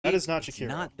That is not it's Shakiro.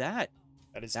 not that.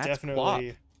 That is That's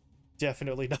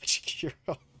definitely not Shakiro.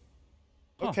 Huh.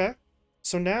 Okay.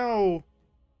 So now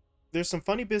there's some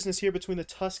funny business here between the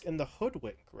Tusk and the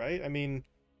Hoodwink, right? I mean,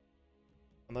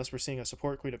 unless we're seeing a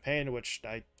support Queen of Pain, which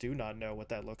I do not know what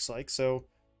that looks like. So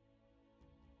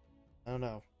I don't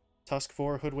know. Tusk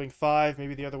 4, Hoodwink 5,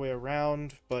 maybe the other way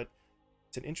around, but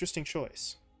it's an interesting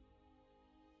choice.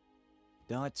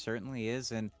 No, it certainly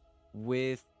is. And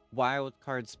with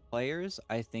Wildcard's players,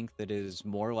 I think that it is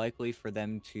more likely for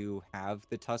them to have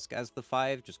the Tusk as the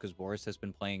 5, just because Boris has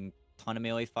been playing a ton of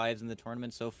melee 5s in the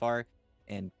tournament so far.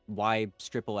 And why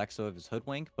strip Alexo of his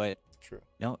Hoodwink? But True.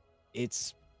 no,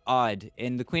 it's odd.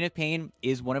 And the Queen of Pain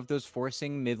is one of those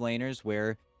forcing mid laners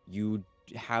where you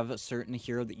have a certain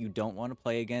hero that you don't want to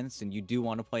play against and you do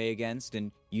want to play against,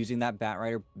 and using that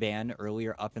Batrider ban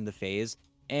earlier up in the phase.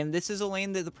 And this is a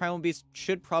lane that the Primal Beast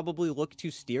should probably look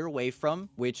to steer away from,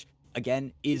 which,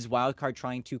 again, is Wildcard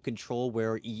trying to control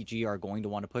where EG are going to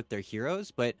want to put their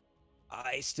heroes. But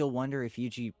I still wonder if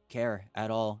EG care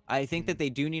at all. I think that they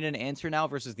do need an answer now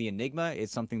versus the Enigma.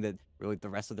 It's something that really the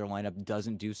rest of their lineup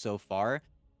doesn't do so far.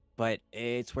 But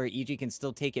it's where EG can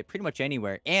still take it pretty much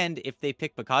anywhere. And if they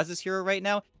pick Bakaza's hero right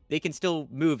now, they can still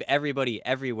move everybody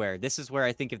everywhere. This is where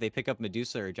I think if they pick up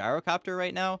Medusa or Gyrocopter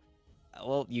right now,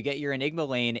 well, you get your Enigma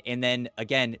lane, and then,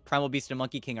 again, Primal Beast and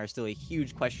Monkey King are still a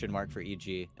huge question mark for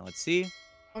EG. And let's see.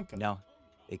 Kunkka. No.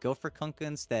 They go for Kunkka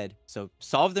instead. So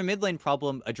solve their mid lane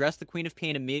problem, address the Queen of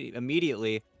Pain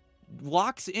immediately,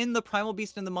 locks in the Primal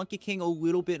Beast and the Monkey King a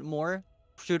little bit more.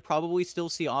 Should probably still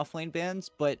see offlane bans,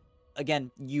 but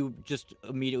again, you just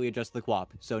immediately adjust the QoP.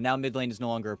 So now mid lane is no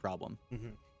longer a problem.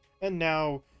 And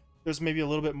now there's maybe a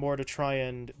little bit more to try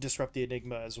and disrupt the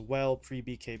Enigma as well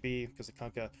pre-BKB, because the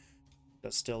Kunkka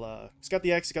does still, he's got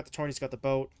the X, he's got the Torn, he's got the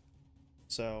boat.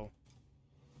 So,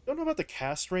 don't know about the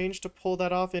cast range to pull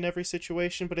that off in every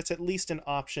situation, but it's at least an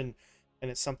option,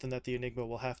 and it's something that the Enigma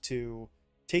will have to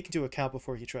take into account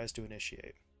before he tries to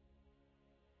initiate.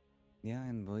 Yeah,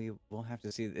 and we'll have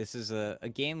to see. This is a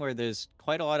game where there's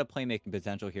quite a lot of playmaking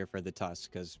potential here for the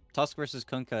Tusk, because Tusk versus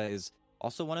Kunkka is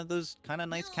also one of those kind of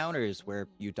nice counters where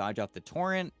you dodge out the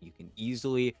Torrent, you can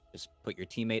easily just put your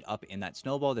teammate up in that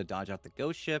snowball to dodge out the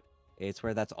Ghost Ship. It's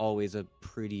where that's always a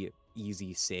pretty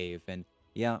easy save. And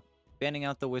yeah, banning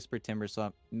out the Whisper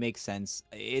Timbersaw makes sense.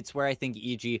 It's where I think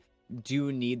EG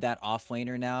do need that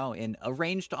offlaner now, and a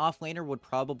ranged offlaner would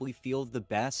probably feel the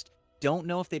best. Don't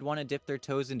know if they'd want to dip their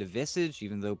toes into Visage,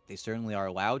 even though they certainly are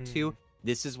allowed to.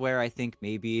 This is where I think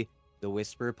maybe the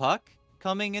Whisper Puck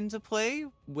coming into play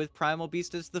with Primal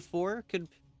Beast as the 4 could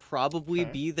probably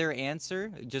be their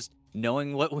answer, just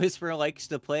knowing what Whisper likes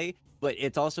to play. But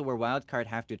it's also where Wildcard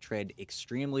have to tread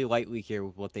extremely lightly here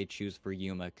with what they choose for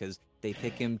Yuma, because they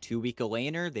pick him too weak a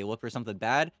laner, they look for something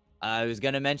bad. I was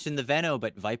going to mention the Veno,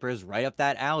 but Viper is right up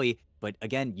that alley. But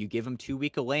again, you give him too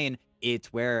weak a lane,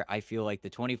 it's where I feel like the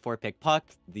 24 pick Puck,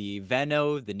 the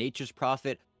Veno, the Nature's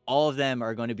Prophet, all of them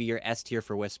are going to be your S tier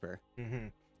for Whisper.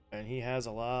 And he has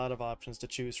a lot of options to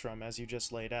choose from, as you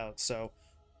just laid out. So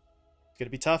it's going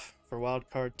to be tough for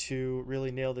Wildcard to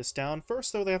really nail this down.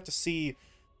 First, though, they have to see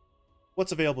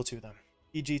what's available to them.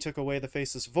 EG took away the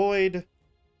Faceless Void.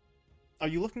 Are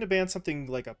you looking to ban something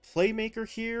like a Playmaker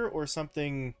here, or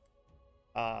something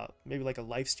maybe like a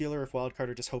Lifestealer if Wildcard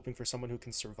are just hoping for someone who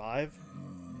can survive?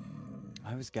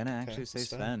 I was gonna actually say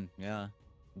Sven. Yeah,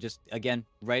 just again,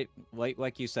 right,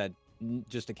 like you said,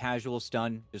 just a casual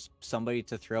stun, just somebody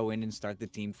to throw in and start the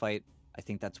team fight. I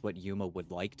think that's what Yuma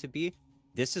would like to be.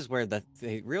 This is where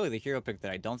really the hero pick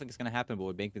that I don't think is gonna happen, but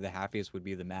would make me the happiest would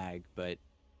be the Mag. But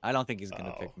I don't think he's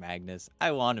gonna pick Magnus.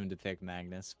 I want him to pick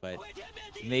Magnus, but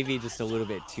maybe just a little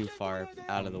bit too far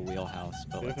out of the wheelhouse.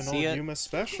 But let's see it. Yuma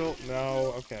special?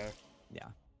 No, okay. Yeah,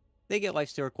 they get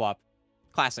Lifestealer QoP.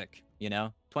 Classic, you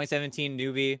know. 2017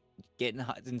 newbie, getting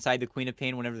inside the Queen of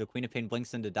Pain whenever the Queen of Pain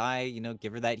blinks in to die, you know,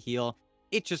 give her that heal.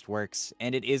 It just works,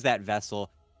 and it is that vessel.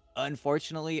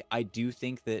 Unfortunately, I do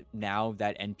think that now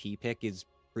that NP pick is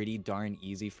pretty darn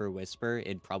easy for Whisper,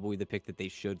 and probably the pick that they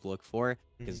should look for,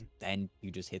 because then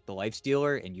you just hit the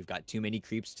Lifestealer, and you've got too many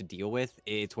creeps to deal with.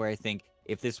 It's where I think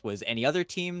if this was any other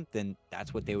team, then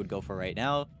that's what they would go for right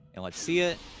now. And let's see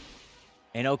it.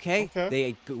 And okay,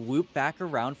 they loop back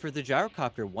around for the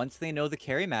Gyrocopter once they know the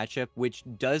carry matchup, which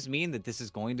does mean that this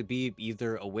is going to be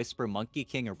either a Whisper Monkey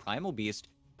King or Primal Beast.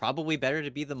 Probably better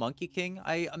to be the Monkey King,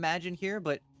 I imagine here,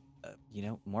 but, you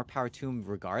know, more power to him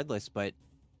regardless. But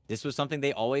this was something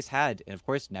they always had. And of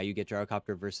course, now you get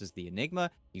Gyrocopter versus the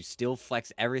Enigma. You still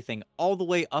flex everything all the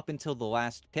way up until the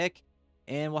last pick.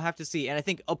 And we'll have to see. And I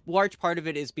think a large part of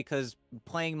it is because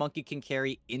playing Monkey King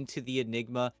carry into the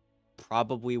Enigma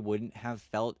probably wouldn't have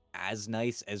felt as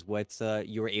nice as what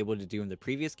you were able to do in the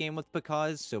previous game with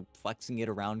Pakaz, so flexing it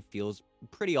around feels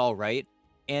pretty alright.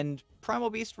 And Primal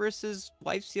Beast versus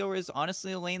Lifestealer is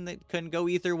honestly a lane that can go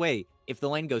either way. If the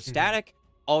lane goes static,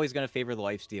 always going to favor the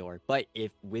Lifestealer. But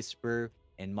if Whisper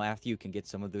and Matthew can get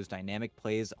some of those dynamic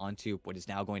plays onto what is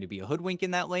now going to be a Hoodwink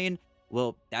in that lane,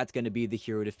 well, that's going to be the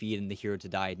hero to feed and the hero to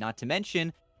die. Not to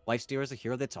mention, Lifestealer is a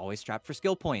hero that's always strapped for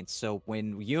skill points. So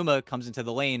when Yuma comes into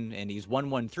the lane and he's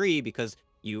 1-1-3 because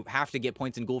you have to get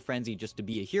points in Ghoul Frenzy just to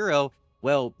be a hero,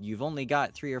 well, you've only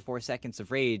got 3 or 4 seconds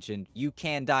of rage, and you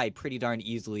can die pretty darn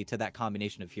easily to that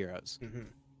combination of heroes.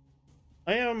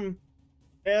 I am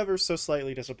ever so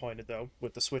slightly disappointed, though,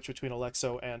 with the switch between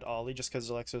Alexo and Ollie, just because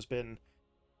Alexo's been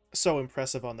so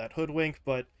impressive on that Hoodwink,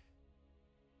 but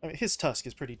I mean, his Tusk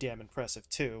is pretty damn impressive,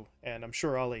 too, and I'm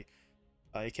sure Ollie,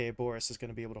 aka Boris, is going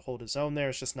to be able to hold his own there.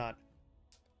 It's just not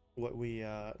what we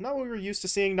were used to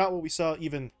seeing, not what we saw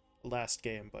even last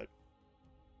game, but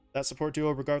that support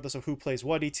duo, regardless of who plays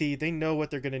what ET, they know what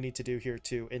they're going to need to do here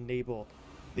to enable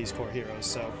these core heroes.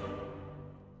 So,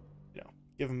 you know,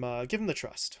 give them the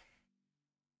trust.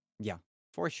 Yeah,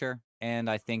 for sure. And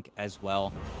I think as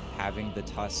well, having the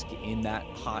Tusk in that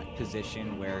hot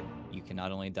position where you can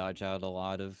not only dodge out a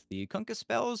lot of the Kunkka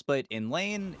spells, but in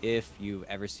lane, if you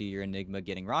ever see your Enigma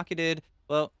getting rocketed,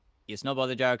 well, you snowball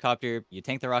the gyrocopter, you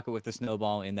tank the rocket with the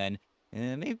snowball, and then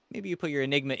maybe you put your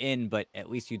Enigma in, but at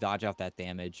least you dodge off that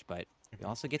damage. But you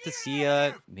also get to see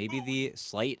maybe the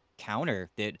slight counter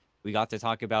that we got to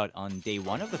talk about on day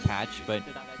 1 of the patch, but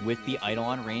with the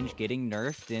Eidolon range getting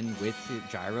nerfed and with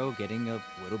Gyro getting a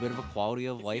little bit of a quality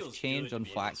of life change on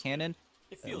Flat Cannon,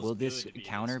 will this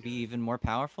counter be even more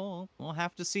powerful? We'll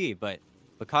have to see, but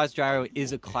because Gyro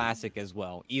is a classic as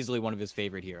well, easily one of his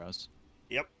favorite heroes.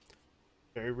 Yep.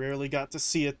 Very rarely got to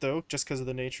see it, though, just because of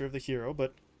the nature of the hero,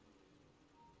 but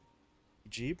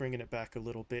G bringing it back a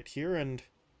little bit here, and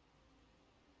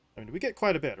I mean, we get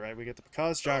quite a bit, right? We get the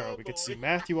Pakaz Gyro, we get to see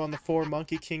Matthew on the 4,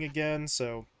 Monkey King again,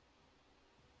 so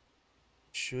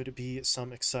should be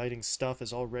some exciting stuff,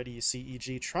 as already you see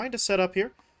EG trying to set up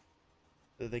here.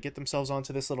 They get themselves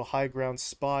onto this little high ground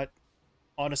spot.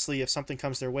 Honestly, if something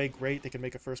comes their way, great, they can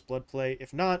make a first blood play.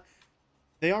 If not,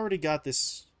 they already got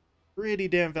this pretty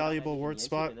damn valuable ward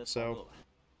spot, so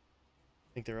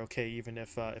I think they're okay even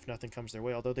if nothing comes their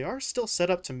way, although they are still set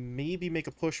up to maybe make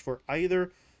a push for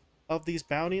either of these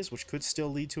bounties, which could still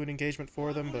lead to an engagement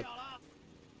for them, but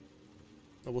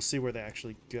we'll see where they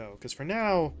actually go, because for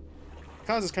now,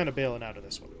 Kaz is kind of bailing out of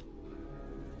this one.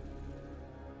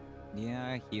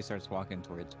 Yeah, he starts walking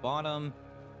towards bottom.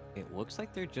 It looks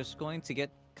like they're just going to get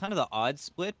kind of the odd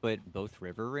split, but both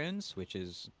river runes, which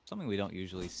is something we don't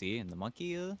usually see. And the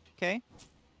monkey, okay.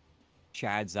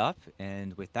 Chad's up,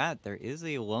 and with that, there is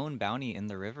a lone bounty in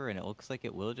the river, and it looks like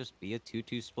it will just be a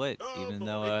 2-2 split, even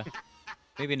though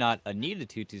maybe not a needed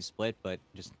 2-2 split, but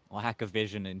just lack of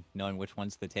vision and knowing which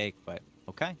ones to take. But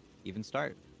okay, even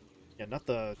start. Yeah, not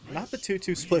the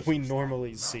 2-2 split we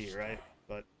normally see, right?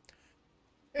 But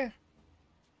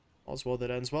all's well that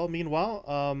ends well. Meanwhile,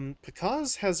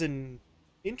 Pakaz has an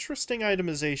interesting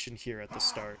itemization here at the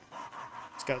start.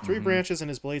 He's got 3 branches in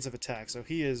his blades of attack, so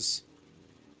he is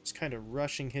just kind of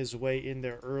rushing his way in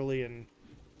there early, and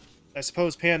I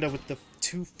suppose Panda with the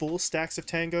 2 full stacks of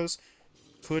tangos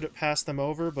could pass them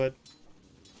over, but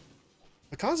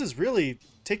Pakaz is really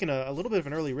taking a little bit of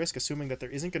an early risk, assuming that there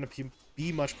isn't going to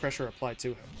be much pressure applied to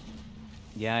him.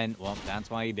 Yeah, and well, that's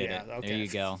why he did it. Okay. There you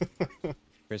go.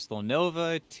 Crystal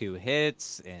Nova, 2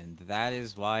 hits, and that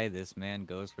is why this man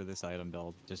goes for this item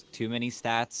build. Just too many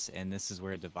stats, and this is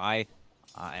where Devi,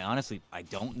 I honestly, I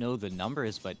don't know the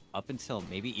numbers, but up until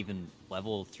maybe even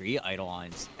level 3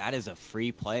 Eidolons, that is a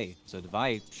free play. So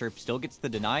Devi, sure, still gets the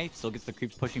deny, still gets the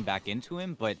creeps pushing back into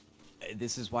him, but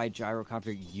this is why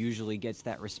Gyrocopter usually gets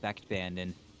that respect band,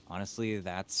 and honestly,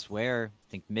 that's where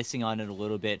I think missing on it a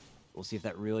little bit. We'll see if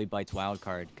that really bites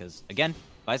Wildcard, because again,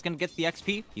 Devi's gonna get the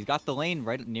XP. He's got the lane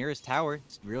right near his tower.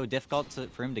 It's really difficult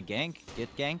for him to get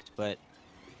ganked, but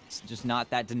it's just not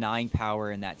that denying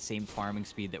power and that same farming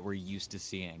speed that we're used to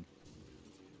seeing.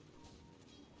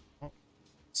 Oh,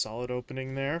 solid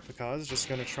opening there. Pakaz just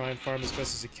going to try and farm as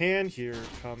best as he can. Here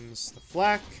comes the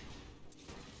flak.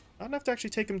 Not enough to actually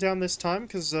take him down this time,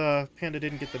 because Panda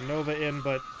didn't get the Nova in,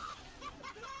 but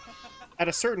at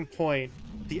a certain point,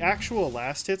 the actual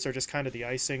last hits are just kind of the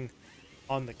icing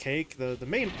on the cake. The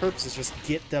main purpose is just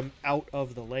get them out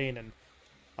of the lane, and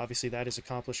obviously that is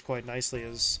accomplished quite nicely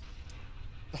as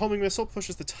the homing missile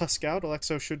pushes the Tusk out.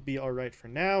 Alexo should be alright for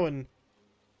now, and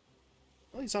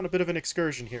well, he's on a bit of an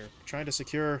excursion here. Trying to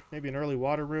secure maybe an early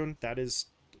water rune. That is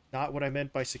not what I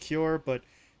meant by secure, but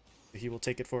He will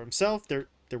take it for himself. There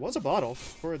was a bottle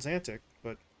for Xantic,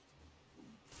 but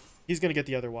he's going to get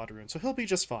the other water rune, so he'll be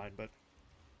just fine, but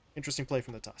interesting play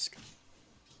from the Tusk.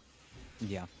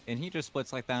 Yeah, and he just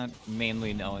splits like that,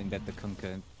 mainly knowing that the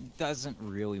Kunkka doesn't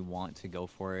really want to go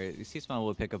for it. Seasmile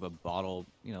will pick up a bottle,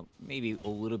 you know, maybe a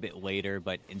little bit later,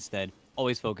 but instead,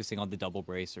 always focusing on the double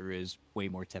bracer is way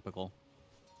more typical.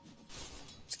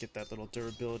 Let's get that little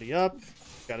durability up.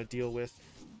 Got to deal with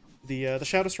the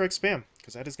Shadow Strike spam,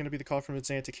 because that is going to be the call from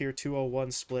Xantic here.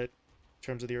 201 split in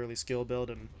terms of the early skill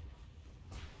build, and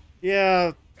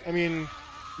yeah, I mean,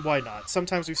 why not?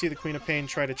 Sometimes we see the Queen of Pain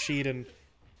try to cheat and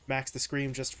max the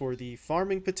Scream just for the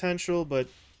farming potential, but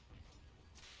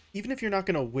even if you're not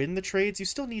going to win the trades, you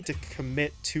still need to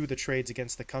commit to the trades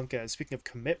against the Kunkka. And speaking of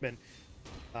commitment,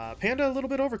 Panda a little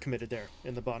bit overcommitted there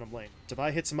in the bottom lane.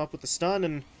 Devi hits him up with the stun,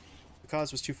 and the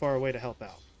cause was too far away to help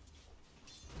out.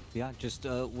 Yeah, just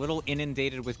a little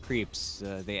inundated with creeps.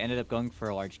 They ended up going for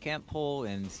a large camp pull,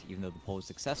 and even though the pull was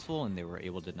successful and they were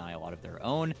able to deny a lot of their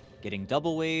own, getting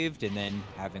double waved and then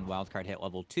having Wildcard hit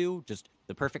level 2, just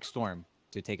the perfect storm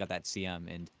to take out that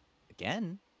CM. And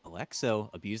again, Alexo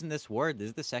abusing this ward. This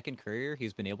is the second courier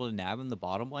he's been able to nab in the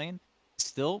bottom lane.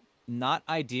 Still not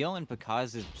ideal, and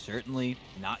Pakaz is certainly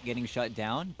not getting shut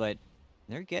down, but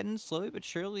they're getting slowly but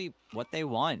surely what they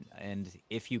want. And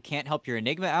if you can't help your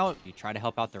Enigma out, you try to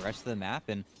help out the rest of the map.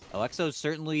 And Alexo's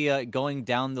certainly going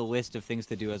down the list of things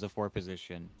to do as a 4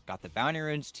 position. Got the bounty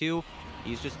runes too.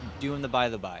 He's just doing the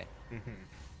by.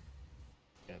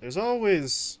 Yeah, there's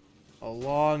always a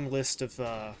long list of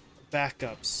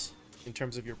backups in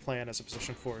terms of your plan as a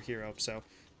position 4 hero. So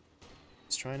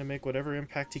he's trying to make whatever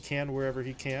impact he can wherever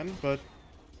he can, but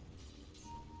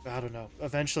I don't know.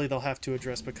 Eventually they'll have to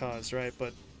address Pakaz, right?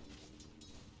 But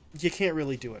you can't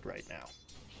really do it right now.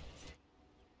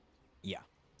 Yeah,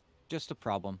 just a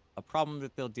problem. A problem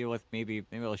that they'll deal with. Maybe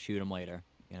they'll shoot him later.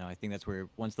 You know, I think that's where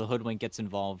once the Hoodwink gets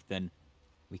involved, then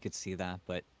we could see that.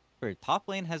 But for top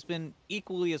lane has been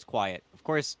equally as quiet. Of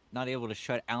course, not able to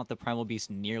shut out the Primal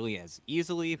Beast nearly as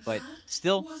easily, but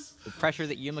still, the pressure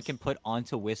that Yuma can put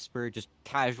onto Whisper, just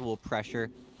casual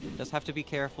pressure. Does have to be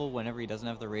careful whenever he doesn't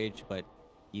have the rage, but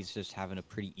he's just having a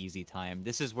pretty easy time.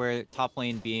 This is where top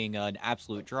lane being an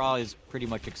absolute draw is pretty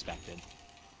much expected.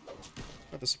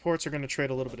 The supports are going to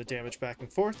trade a little bit of damage back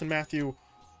and forth, and Matthew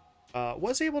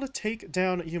was able to take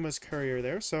down Yuma's courier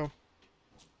there, so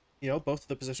you know, both of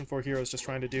the position 4 heroes just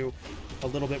trying to do a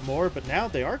little bit more, but now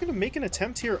they are going to make an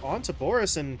attempt here onto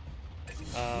Boris, and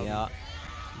yeah,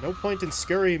 no point in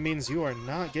scurry means you are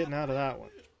not getting out of that one.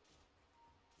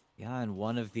 Yeah, and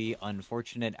one of the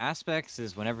unfortunate aspects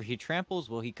is whenever he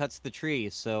tramples, well, he cuts the tree.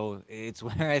 So it's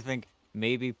where I think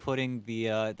maybe putting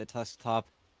the Tusk top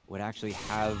would actually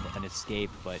have an escape,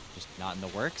 but just not in the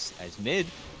works. As mid,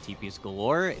 TP's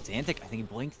galore. It's Antic. I think he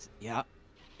blinked. Yeah,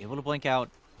 able to blink out,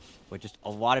 but just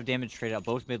a lot of damage traded out.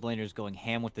 Both mid laners going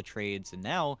ham with the trades, and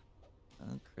now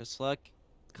Chris Luck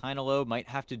kind of low. Might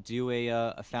have to do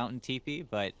a Fountain TP,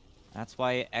 but that's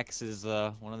why X is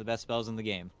one of the best spells in the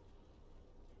game.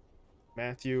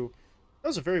 Matthew, that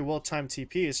was a very well-timed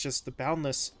TP. It's just the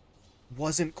Boundless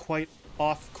wasn't quite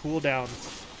off cooldown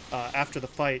after the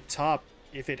fight top.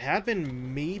 If it had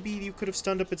been, maybe you could have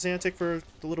stunned up Xantic for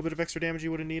the little bit of extra damage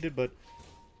you would have needed, but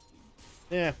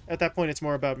yeah, at that point it's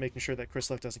more about making sure that Chris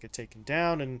Luck doesn't get taken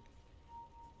down, and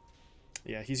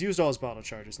yeah, he's used all his bottle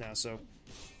charges now, so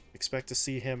expect to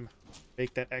see him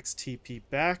make that XTP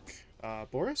back.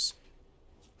 Boris?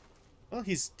 Well,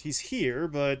 he's here,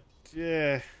 but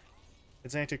yeah,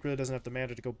 Xantic really doesn't have the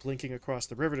mana to go blinking across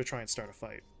the river to try and start a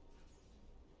fight.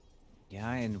 Yeah,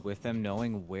 and with them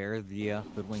knowing where the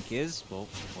Hoodwink is, well,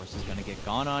 of course, is going to get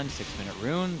gone on. 6-minute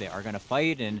rune. They are going to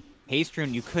fight, and Haste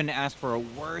Rune, you couldn't ask for a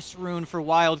worse rune for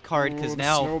Wildcard, because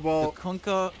now snowball. The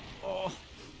Kunkka... Oh.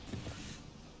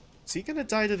 Is he going to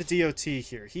die to the DOT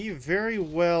here? He very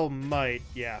well might,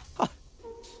 yeah.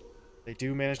 They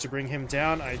do manage to bring him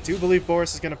down. I do believe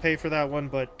Boris is going to pay for that one,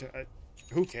 but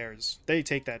who cares? They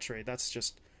take that trade. That's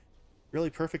just really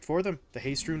perfect for them. The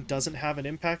Haste Rune doesn't have an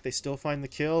impact. They still find the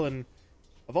kill, and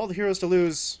of all the heroes to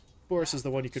lose, Boris is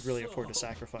the one you could really afford to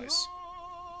sacrifice.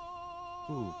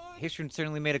 Ooh, Haste Rune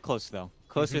certainly made it close, though.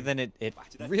 Closer than it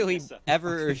really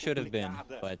ever should have been.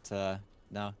 But,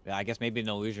 no, I guess maybe an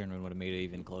Illusion Rune would have made it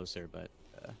even closer, but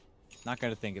not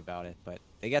going to think about it. But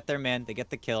they get their man, they get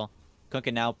the kill.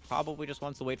 Kunkka now probably just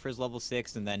wants to wait for his level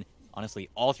 6, and then, honestly,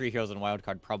 all 3 heroes in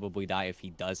Wildcard probably die if he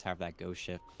does have that Ghost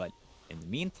Shift. But in the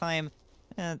meantime,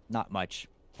 not much.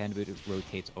 Panda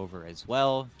rotates over as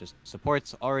well. Just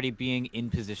supports already being in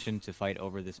position to fight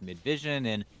over this mid vision,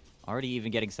 and already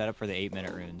even getting set up for the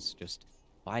 8-minute runes. Just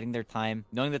biding their time,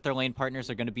 knowing that their lane partners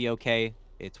are going to be okay.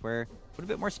 it's where a little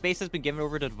bit more space has been given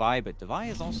over to Devi, but Devi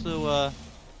is also,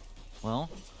 well,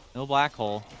 no black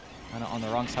hole. Kind of on the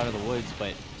wrong side of the woods,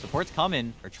 but support's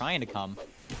coming, or trying to come.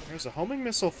 There's a homing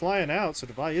missile flying out, so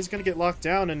Devi is going to get locked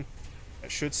down, and that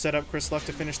should set up Chris Luck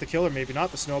to finish the kill, or maybe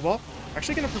not. The snowball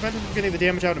actually going to prevent him from getting the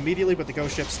damage out immediately, but the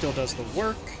ghost ship still does the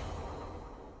work.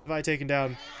 Devi taken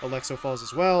down. Alexo falls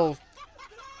as well.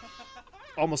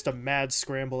 Almost a mad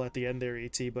scramble at the end there,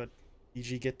 ET, but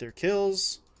EG get their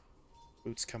kills.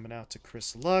 Boots coming out to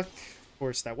Chris Luck. Of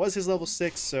course, that was his level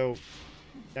 6, so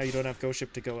now you don't have ghost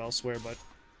ship to go elsewhere, but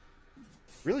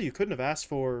really, you couldn't have asked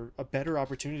for a better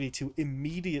opportunity to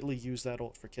immediately use that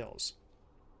ult for kills.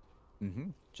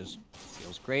 Just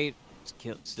feels great.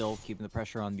 Still keeping the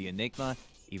pressure on the Enigma,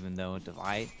 even though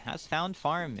Devi has found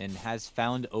farm and has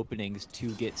found openings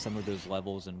to get some of those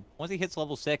levels. And once he hits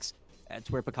level 6, that's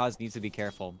where Pakaz needs to be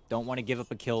careful. Don't want to give up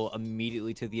a kill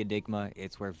immediately to the Enigma.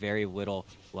 It's where very little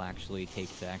will actually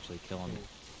take to actually kill him.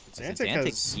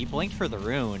 Xantic, he blinked for the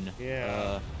rune.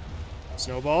 Yeah.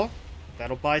 Snowball.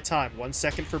 That'll buy time. 1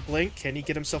 second for Blink. Can he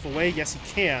get himself away? Yes, he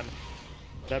can.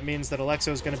 That means that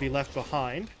Alexo is going to be left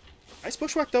behind. Nice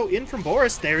bushwhack, though, in from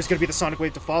Boris. There's going to be the Sonic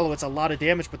Wave to follow. It's a lot of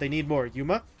damage, but they need more.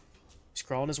 Yuma, he's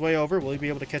crawling his way over. Will he be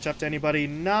able to catch up to anybody?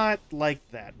 Not like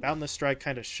that. Boundless Strike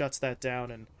kind of shuts that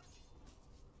down, and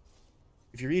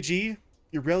if you're EG,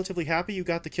 you're relatively happy you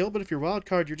got the kill, but if you're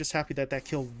Wildcard, you're just happy that that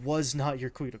kill was not your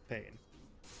Queen of Pain.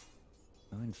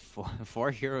 And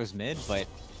four heroes mid, but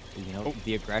you know,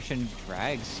 the aggression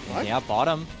drags. What? Yeah,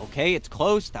 bottom. Okay, it's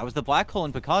close. That was the black hole,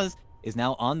 and Pakaz is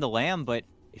now on the lamb, but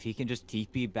if he can just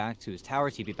TP back to his tower,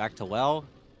 TP back to well,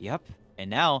 yep. And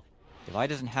now, Devi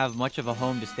doesn't have much of a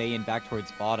home to stay in back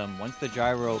towards bottom. Once the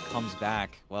gyro comes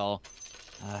back, well,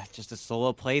 just a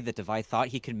solo play that Devi thought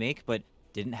he could make, but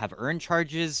didn't have earn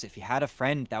charges. If he had a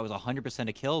friend, that was 100%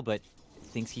 a kill, but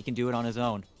thinks he can do it on his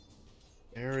own.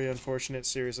 Very unfortunate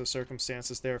series of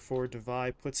circumstances there for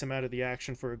Devi. Puts him out of the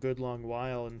action for a good long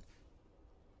while, and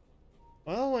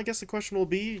well, I guess the question will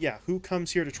be, yeah, who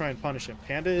comes here to try and punish him?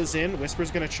 Panda is in. Whisper's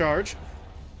going to charge.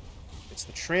 It's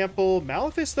the trample.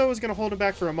 Malefice, though, is going to hold him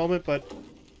back for a moment, but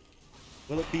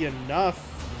will it be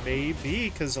enough? Maybe,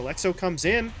 because Alexo comes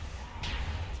in.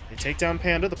 They take down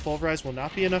Panda. The Pulverize will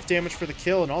not be enough damage for the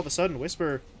kill, and all of a sudden,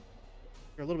 Whisper,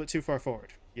 you're a little bit too far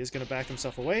forward. He is going to back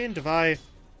himself away, and Devi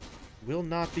will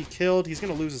not be killed. He's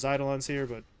going to lose his Eidolons here,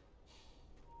 but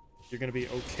you're going to be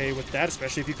okay with that,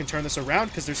 especially if you can turn this around,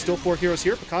 because there's still 4 heroes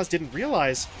here. Pakaz didn't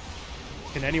realize.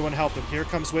 Can anyone help him? Here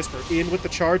comes Whisper, in with the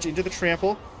charge, into the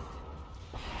trample.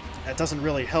 That doesn't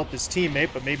really help his teammate,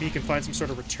 but maybe he can find some sort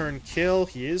of return kill.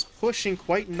 He is pushing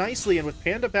quite nicely, and with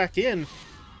Panda back in,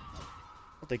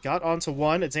 they got onto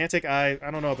one. Xantic, I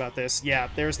don't know about this. Yeah,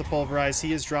 there's the Pulverize.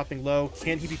 He is dropping low.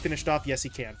 Can he be finished off? Yes, he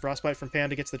can. Frostbite from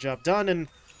Panda gets the job done, and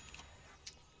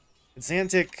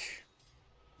Xantic,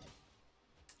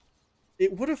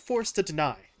 it would have forced a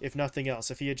deny, if nothing else,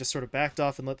 if he had just sort of backed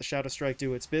off and let the Shadow Strike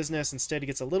do its business. Instead, he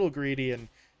gets a little greedy, and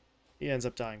he ends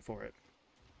up dying for it.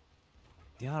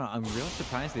 Yeah, I'm real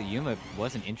surprised that Yuma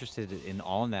wasn't interested in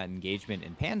all in that engagement.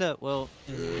 And Panda, well,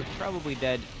 probably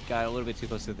dead. Got a little bit too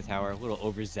close to the tower, a little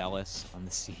overzealous on the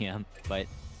CM. But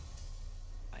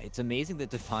it's amazing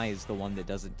that Defi is the one that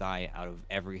doesn't die out of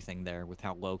everything there with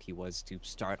how low he was to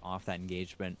start off that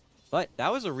engagement. But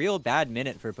that was a real bad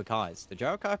minute for Pakaz. The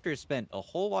Gyrocopter spent a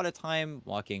whole lot of time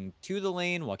walking to the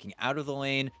lane, walking out of the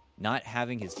lane, not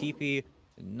having his TP.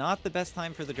 Not the best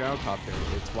time for the Gyrocopter.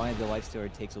 It's why the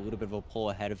Lifestealer takes a little bit of a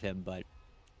pull ahead of him, but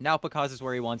now Pakaz is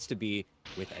where he wants to be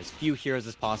with as few heroes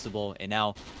as possible, and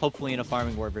now, hopefully in a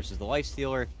farming war versus the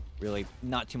Lifestealer, really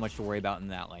not too much to worry about in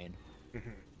that lane. Yeah,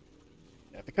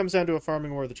 if it comes down to a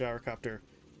farming war, the Gyrocopter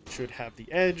should have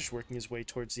the edge, working his way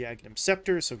towards the Aghanim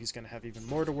Scepter, so he's going to have even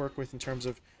more to work with in terms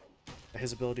of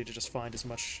his ability to just find as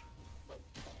much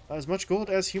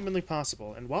gold as humanly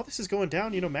possible. And while this is going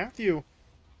down, you know, Matthew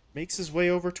makes his way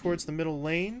over towards the middle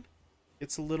lane,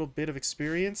 gets a little bit of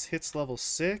experience, hits level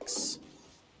 6,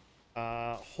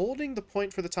 holding the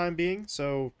point for the time being,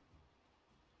 so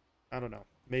I don't know.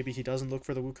 Maybe he doesn't look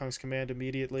for the Wukong's command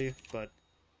immediately, but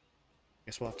I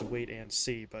guess we'll have to wait and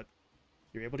see. But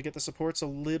you're able to get the supports a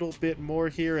little bit more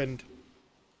here and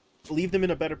leave them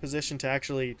in a better position to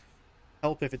actually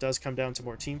help if it does come down to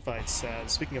more team fights.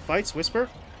 Speaking of fights, Whisper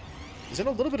is in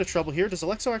a little bit of trouble here. Does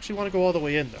Alexo actually want to go all the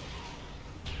way in, though?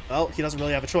 Well, he doesn't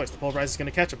really have a choice. The Pulverize is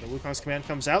going to catch him. The Wukong's command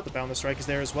comes out. The Boundless Strike is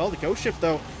there as well. The Ghost Ship,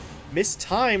 though,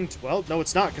 mistimed. Well, no,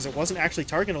 it's not, because it wasn't actually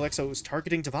targeting Alexo. It was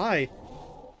targeting Devi.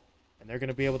 And they're going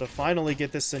to be able to finally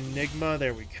get this Enigma.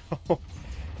 There we go.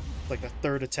 Like the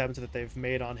third attempt that they've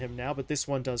made on him now, but this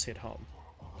one does hit home.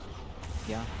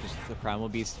 Yeah, just the Primal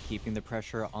Beast keeping the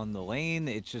pressure on the lane.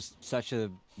 It's just such a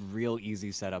real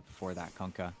easy setup for that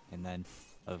Kunkka. And then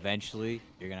eventually,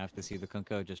 you're going to have to see the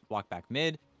Kunkka just walk back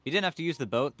mid. If he didn't have to use the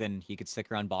boat, then he could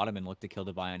stick around bottom and look to kill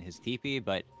Devi on his TP.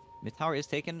 But mid tower is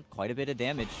taking quite a bit of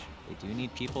damage. They do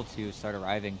need people to start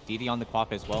arriving. DD on the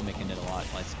Quap as well, making it a lot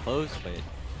less close. But,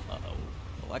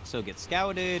 Alexo gets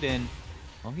scouted, and,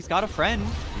 well, he's got a friend.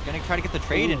 He's going to try to get the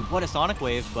trade, and what a Sonic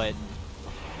Wave, but...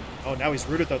 Oh, now he's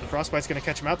rooted, though. The Frostbite's going to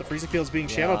catch him out. The Freezing Field's being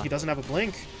channeled. Yeah. He doesn't have a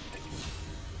blink.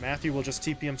 Matthew will just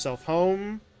TP himself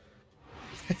home.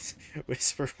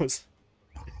 Whisper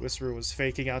was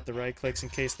faking out the right clicks in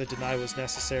case the deny was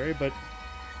necessary, but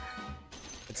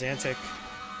Xantic,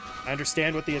 I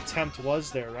understand what the attempt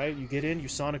was there, right? You get in, you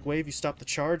Sonic Wave, you stop the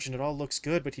charge, and it all looks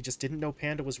good, but he just didn't know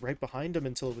Panda was right behind him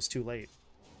until it was too late.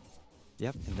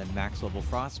 Yep, and then max level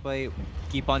Frostbite.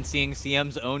 Keep on seeing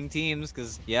CM's own teams,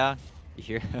 because, yeah,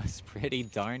 Hero's pretty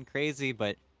darn crazy,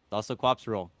 but it's also Quap's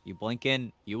rule. You blink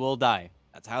in, you will die.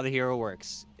 That's how the hero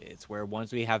works. It's where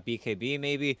once we have BKB,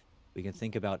 maybe, we can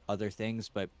think about other things,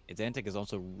 but Xantic is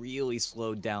also really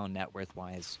slowed down net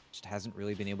worth-wise. Just hasn't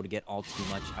really been able to get all too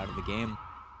much out of the game.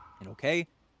 And okay,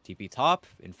 TP top,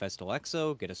 infest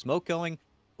Alexo, get a smoke going,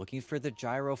 looking for the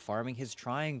gyro, farming his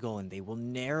triangle, and they will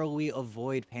narrowly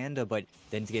avoid Panda, but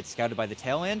then to get scouted by the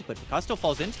tail end, but Picasso still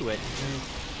falls into it.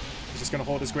 He's just going to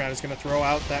hold his ground. He's going to throw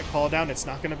out that call down. It's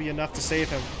not going to be enough to save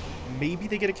him. Maybe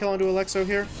they get a kill onto Alexo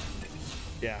here.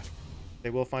 Yeah, they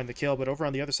will find the kill, but over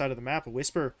on the other side of the map,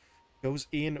 Whisper goes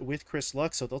in with Chris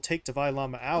Luck, so they'll take Devi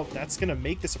Llama out. That's going to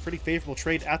make this a pretty favorable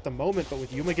trade at the moment, but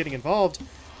with Yuma getting involved,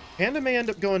 Panda may end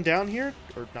up going down here,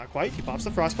 or not quite. He pops the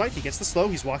Frostbite, he gets the slow,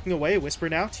 he's walking away. Whisper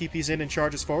now TP's in and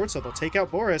charges forward, so they'll take out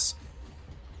Boris.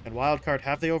 And Wildcard,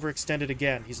 have they overextended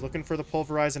again? He's looking for the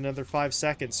Pulverize in another 5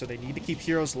 seconds, so they need to keep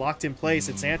heroes locked in place.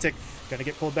 It's Xantic going to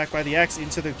get pulled back by the X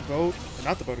into the boat, or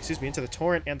not the boat, excuse me, into the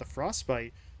Torrent and the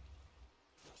Frostbite.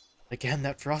 Again,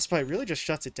 that Frostbite really just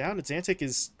shuts it down. Xantic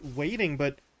is waiting,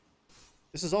 but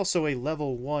this is also a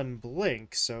level 1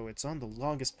 blink, so it's on the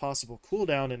longest possible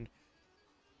cooldown, and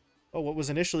oh, what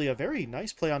was initially a very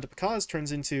nice play onto Picaz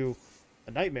turns into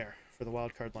a nightmare for the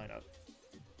Wildcard lineup.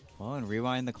 Well, and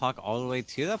rewind the clock all the way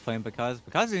to that point because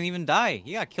didn't even die.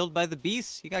 He got killed by the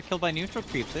beasts. He got killed by neutral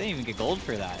creeps. They didn't even get gold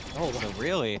for that. Oh, wow. So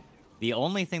really, the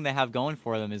only thing they have going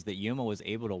for them is that Yuma was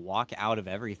able to walk out of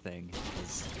everything.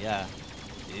 Yeah,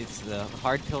 it's the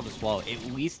hard pill to swallow.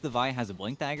 At least the Vi has a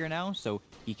blink dagger now, so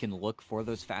he can look for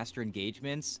those faster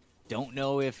engagements. Don't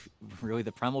know if really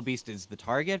the Primal Beast is the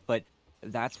target, but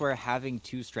that's where having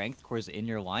 2 strength cores in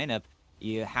your lineup,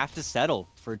 you have to settle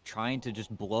for trying to just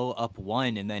blow up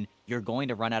one, and then you're going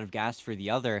to run out of gas for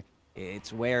the other.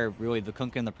 It's where really the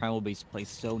Kunkka and the Primal Beast play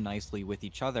so nicely with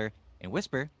each other, and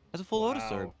Whisper has a full Lotus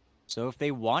Orb. So if they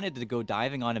wanted to go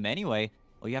diving on him anyway,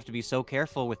 well, you have to be so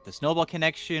careful with the Snowball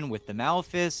connection, with the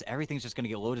Malefice, everything's just going to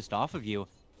get Lotused off of you.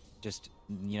 Just,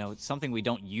 you know, it's something we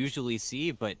don't usually see,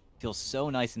 but feels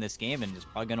so nice in this game, and is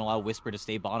probably going to allow Whisper to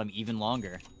stay bottom even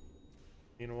longer.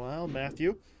 Meanwhile,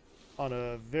 Matthew on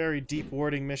a very deep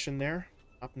warding mission there,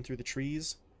 hopping through the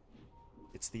trees.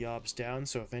 It's the obs down,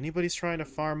 so if anybody's trying to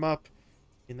farm up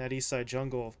in that east side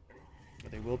jungle,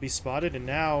 they will be spotted, and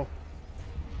now,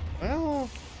 well,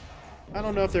 I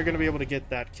don't know if they're going to be able to get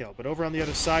that kill, but over on the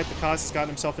other side, Picaz has gotten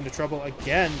himself into trouble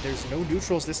again. There's no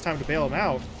neutrals this time to bail him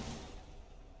out.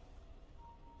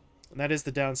 And that is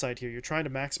the downside here. You're trying to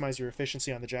maximize your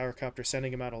efficiency on the gyrocopter,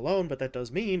 sending him out alone, but that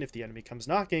does mean if the enemy comes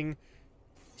knocking,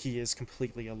 he is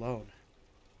completely alone.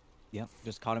 Yep,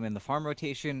 just caught him in the farm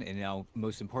rotation, and now,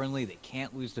 most importantly, they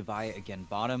can't lose Devi again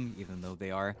bottom, even though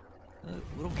they are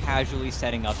a little casually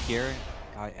setting up here.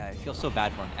 God, I feel so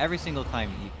bad for him. Every single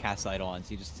time he casts Idol on,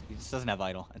 he just doesn't have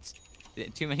Idol. It's,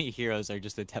 too many heroes are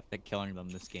just adept at killing them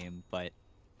this game, but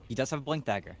he does have Blink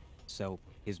Dagger, so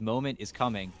his moment is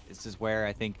coming. This is where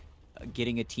I think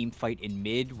getting a team fight in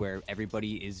mid where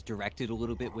everybody is directed a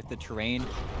little bit with the terrain will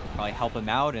probably help him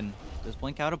out, and does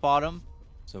blink out of bottom.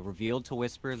 So revealed to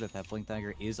Whisper that Blink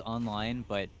Dagger is online,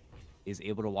 but is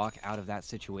able to walk out of that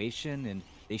situation, and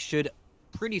they should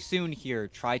pretty soon here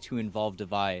try to involve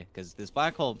Devi, because this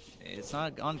black hole, it's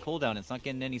not on cooldown, it's not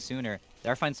getting any sooner. They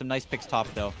are finding some nice picks top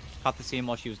though. Caught the CM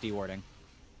while she was dewarding.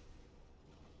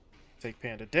 Take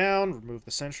Panda down, remove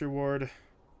the sentry ward.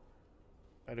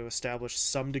 Try to establish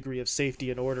some degree of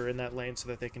safety and order in that lane so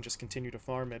that they can just continue to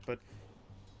farm it, but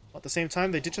at the same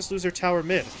time, they did just lose their tower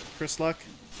mid. Chris Luck,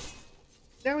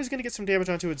 now he's going to get some damage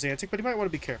onto Xantic, but he might want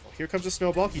to be careful. Here comes a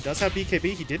Snowball. He does have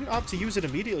BKB. He didn't opt to use it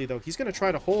immediately, though. He's going to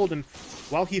try to hold, and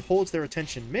while he holds their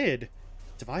attention mid,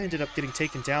 Devi ended up getting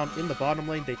taken down in the bottom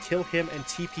lane. They kill him and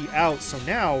TP out, so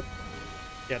now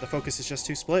Yeah, the focus is just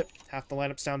too split. Half the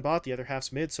lineup's down bot, the other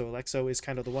half's mid, so Alexo is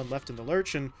kind of the one left in the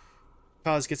lurch, and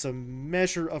Kaz gets a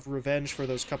measure of revenge for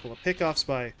those couple of pickoffs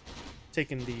by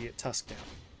taking the Tusk down.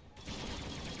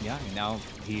 Yeah, and now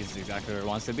he's exactly where he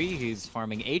wants to be. He's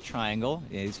farming a triangle,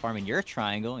 he's farming your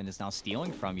triangle, and is now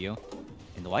stealing from you.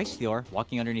 And the Lifestealer,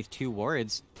 walking underneath 2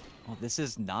 wards. Well, this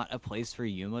is not a place for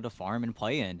Yuma to farm and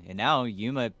play in. And now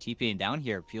Yuma TPing down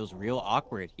here feels real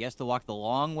awkward. He has to walk the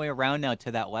long way around now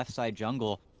to that left side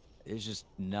jungle. There's just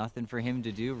nothing for him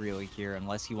to do really here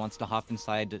unless he wants to hop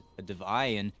inside a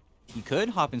Devi. And he could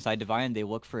hop inside Devi and they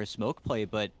look for a smoke play,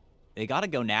 but they got to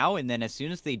go now. And then as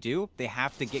soon as they do, they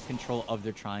have to get control of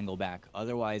their triangle back.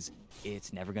 Otherwise,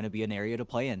 it's never going to be an area to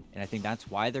play in. And I think that's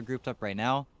why they're grouped up right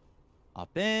now.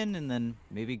 Hop in and then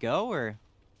maybe go, or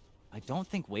I don't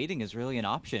think waiting is really an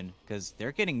option because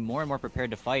they're getting more and more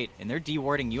prepared to fight and they're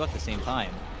dewarding you at the same time.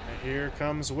 And here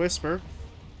comes Whisper.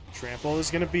 Trample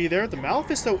is going to be there. The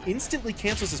Malefice, though, instantly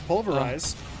cancels his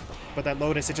Pulverize. But that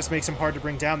Lotus, it just makes him hard to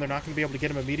bring down. They're not going to be able to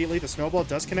get him immediately. The Snowball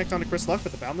does connect onto Chris Luck,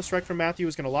 but the Boundless Strike from Matthew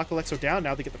is going to lock Alexo down.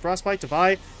 Now they get the Frostbite.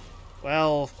 Devi,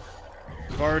 well,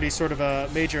 we've already sort of a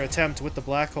major attempt with the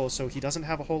Black Hole, so he doesn't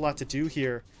have a whole lot to do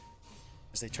here.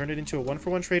 As they turn it into a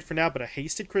 1-for-1 trade for now, but a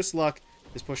hasted Chris Luck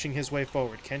is pushing his way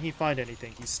forward. Can he find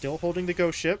anything? He's still holding the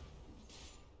Ghost Ship.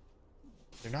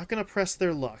 They're not going to press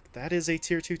their luck. That is a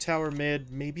tier 2 tower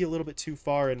mid, maybe a little bit too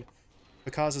far, and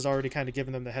Because has already kind of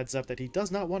given them the heads up that he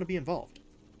does not want to be involved.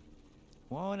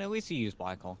 Well, and at least he used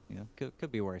Black Hole. You know,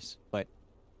 could be worse. But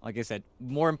like I said,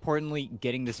 more importantly,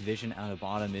 getting this vision out of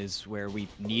bottom is where we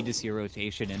need to see a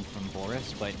rotation in from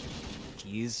Boris, but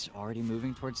he's already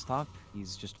moving towards top.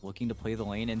 He's just looking to play the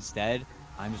lane instead.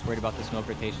 I'm just worried about the smoke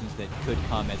rotations that could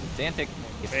come as Xantic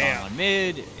gets caught on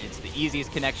mid. It's the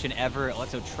easiest connection ever.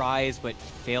 Alexo tries, but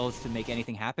fails to make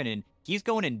anything happen, and he's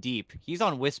going in deep. He's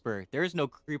on Whisper. There is no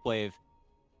creep wave.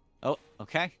 Oh,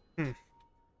 okay.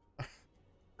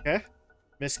 Okay.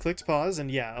 Misclicked pause, and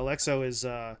yeah, Alexo is,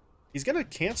 he's gonna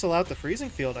cancel out the freezing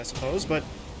field, I suppose, but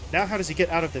now how does he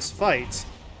get out of this fight?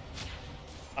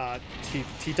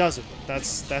 He doesn't.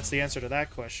 That's the answer to that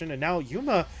question. And now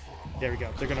Yuma, there we go.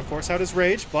 They're gonna force out his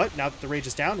rage, but now that the rage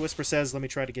is down, Whisper says, let me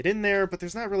try to get in there, but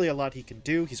there's not really a lot he can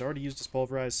do. He's already used his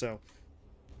Pulverize, so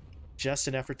just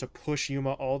an effort to push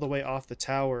Yuma all the way off the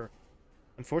tower.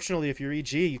 Unfortunately, if you're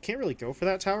EG, you can't really go for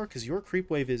that tower because your creep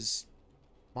wave is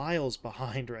miles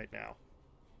behind right now.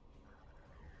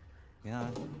 Yeah,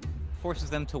 forces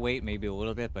them to wait maybe a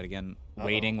little bit, but again,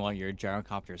 waiting while your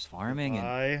gyrocopter's farming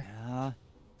and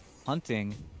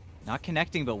hunting, not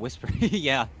connecting, but Whisper.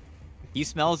 Yeah, he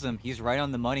smells him. He's right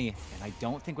on the money, and I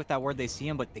don't think with that word they see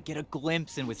him, but they get a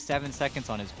glimpse, and with 7 seconds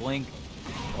on his blink,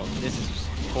 well, this is just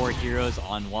 4 heroes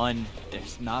on 1.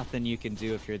 There's nothing you can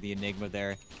do if you're the Enigma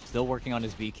there. Still working on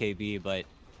his BKB, but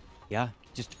yeah,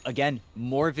 just, again,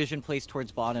 more vision placed towards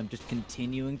bottom, just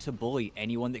continuing to bully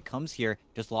anyone that comes here,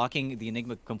 just locking the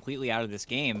Enigma completely out of this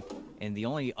game. And the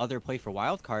only other play for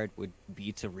Wildcard would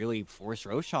be to really force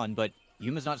Roshan, but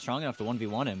Yuma's not strong enough to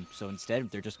 1v1 him, so instead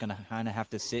they're just going to kind of have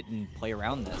to sit and play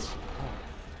around this.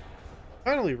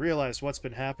 Finally realized what's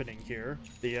been happening here.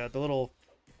 The little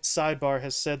sidebar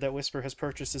has said that Whisper has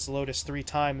purchased his Lotus 3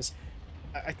 times.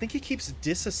 I think he keeps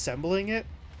disassembling it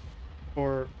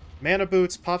for mana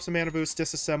boots, pops some mana boots,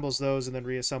 disassembles those, and then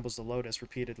reassembles the Lotus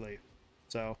repeatedly.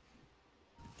 So,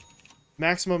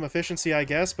 maximum efficiency, I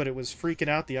guess, but it was freaking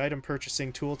out the item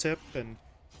purchasing tooltip, and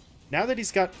now that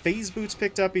he's got phase boots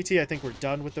picked up, ET, I think we're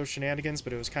done with those shenanigans,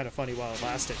 but it was kind of funny while it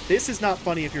lasted. This is not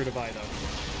funny if you're Devi,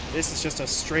 though. This is just a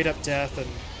straight-up death,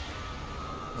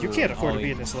 and you can't afford to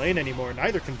be in this lane anymore.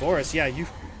 Neither can Boris. Yeah, you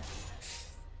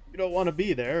don't want to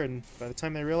be there, and by the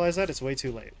time they realize that, it's way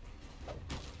too late.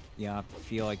 Yeah, I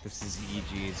feel like this is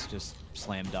EG's just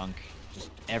slam dunk.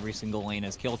 Just every single lane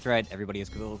has kill threat, everybody has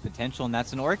kill potential, and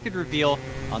that's an Orchid reveal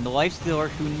on the Lifestealer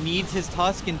who needs his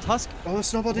Tusk, and Tusk... Oh, the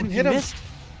Snowball didn't hit him! Missed.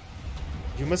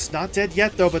 Yuma's not dead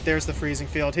yet, though, but there's the freezing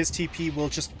field. His TP will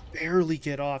just barely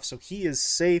get off, so he is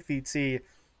safe, ET,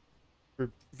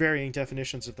 for varying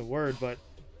definitions of the word, but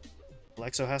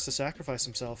Alexo has to sacrifice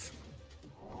himself.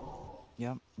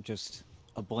 Yeah, just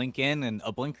a blink in and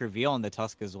a blink reveal on the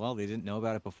Tusk as well. They didn't know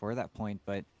about it before that point,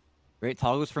 but great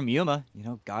toggles from Yuma. You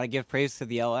know, gotta give praise to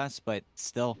the LS, but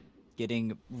still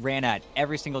getting ran at.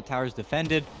 Every single tower's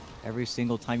defended. Every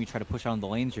single time you try to push out on the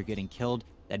lanes, you're getting killed.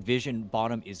 That vision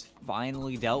bottom is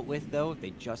finally dealt with, though.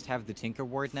 They just have the Tinker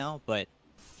Ward now, but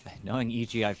knowing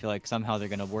EG, I feel like somehow they're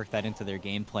going to work that into their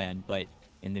game plan. But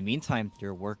in the meantime,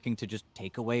 they're working to just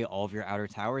take away all of your outer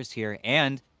towers here,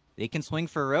 and they can swing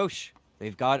for Roche.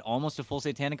 They've got almost a full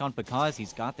Satanic on Pakaz.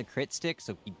 He's got the crit stick,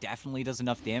 so he definitely does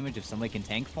enough damage if somebody can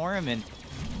tank for him. And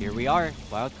here we are.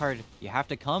 Wildcard, you have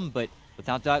to come, but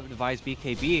without that devised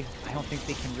BKB, I don't think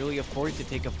they can really afford to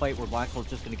take a fight where Black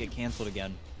Hole's just going to get canceled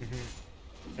again.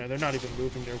 Yeah, they're not even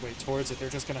moving their way towards it. They're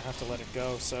just going to have to let it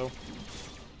go. So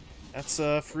that's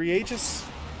free Aegis.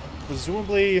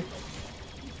 Presumably,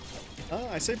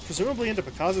 I say presumably into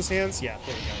Pakaz's hands. Yeah,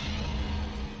 there you go.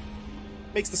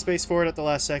 Makes the space for it at the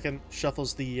last second.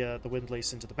 Shuffles the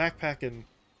Windlace into the backpack, and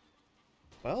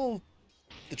well,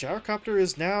 the Gyrocopter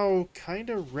is now kind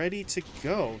of ready to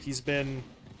go. He's been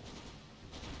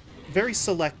very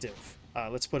selective,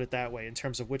 let's put it that way, in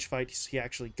terms of which fights he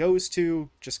actually goes to,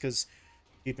 just because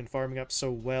he'd been farming up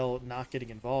so well, not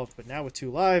getting involved. But now with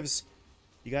 2 lives,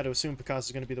 you got to assume Pakaz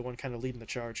is going to be the one kind of leading the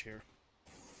charge here.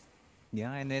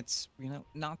 Yeah, and it's, you know,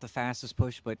 not the fastest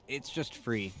push, but it's just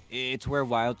free. It's where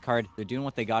Wildcard, they're doing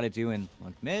what they got to do in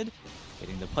mid,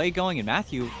 getting the play going, and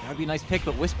Matthew, that would be a nice pick,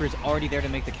 but Whisper's already there to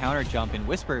make the counter jump, and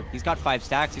Whisper, he's got 5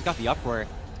 stacks, he's got the Uproar,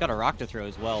 he's got a Rock to throw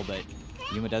as well, but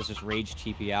Yuma does just rage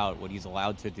TP out what he's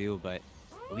allowed to do, but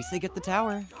at least they get the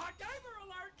tower.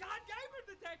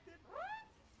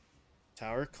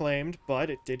 Tower claimed, but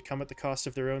it did come at the cost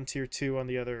of their own tier 2 on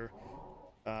the other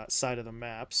side of the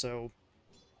map, so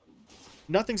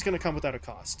nothing's going to come without a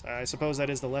cost. I suppose that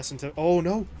is the lesson to... Oh,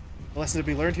 no! The lesson to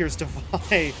be learned here is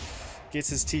Devi gets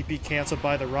his TP canceled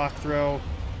by the rock throw.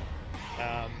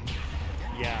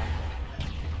 Yeah.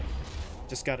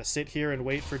 Just got to sit here and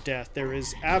wait for death. There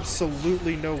is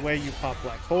absolutely no way you pop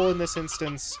Black Hole in this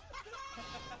instance.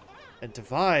 And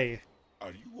Devi,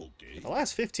 Are you okay? the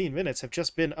last 15 minutes have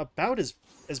just been about as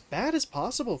bad as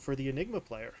possible for the Enigma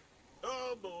player.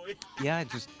 Oh boy. Yeah,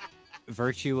 just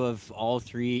virtue of all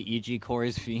 3 EG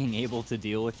cores being able to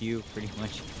deal with you pretty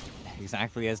much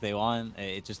exactly as they want,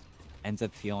 it just ends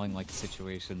up feeling like a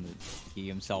situation that he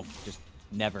himself just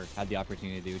never had the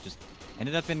opportunity to do. It just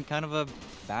ended up in kind of a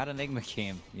bad Enigma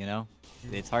game, you know?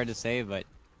 It's hard to say, but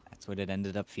that's what it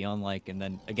ended up feeling like. And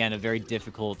then, again, a very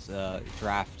difficult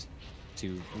draft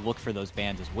to look for those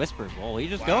bans as Whisper. Well, he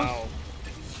just goes.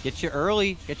 Get you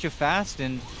early, get you fast,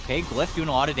 and okay, Glyph doing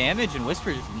a lot of damage, and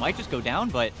Whisper might just go down,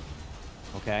 but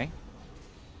okay.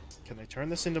 Can they turn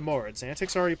this into more?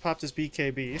 Xantix already popped his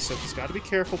BKB, so he's got to be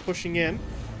careful pushing in.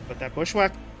 But that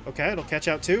Bushwhack, okay, it'll catch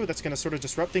out too. That's going to sort of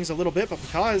disrupt things a little bit, but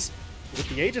because with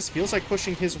the Aegis, feels like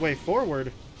pushing his way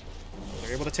forward.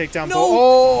 They're able to take down...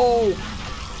 Oh!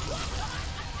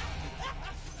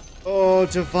 Oh,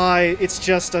 Devi, it's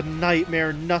just a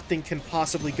nightmare. Nothing can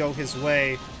possibly go his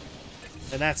way.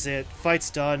 And that's it. Fight's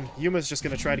done. Yuma's just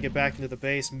going to try to get back into the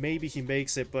base. Maybe he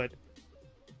makes it, but...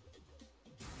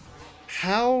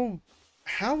 How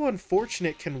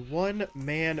unfortunate can one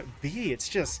man be? It's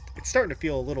starting to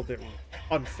feel a little bit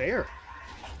unfair.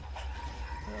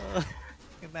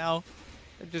 Now,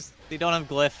 they don't have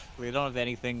Glyph. They don't have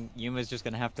anything. Yuma's just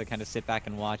gonna have to kind of sit back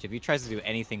and watch. If he tries to do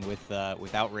anything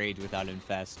with Outrage, without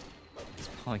Infest, he's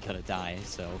probably gonna die.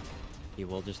 So he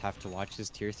will just have to watch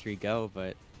his tier 3 go.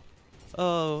 But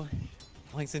oh,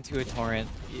 blinks into a torrent.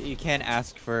 You can't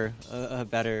ask for a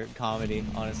better comedy,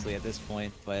 honestly, at this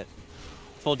point. But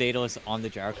full Daedalus on the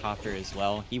Gyrocopter as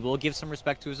well. He will give some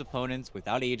respect to his opponents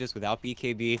without Aegis, without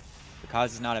BKB. Pakaz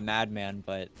is not a madman,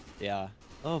 but yeah.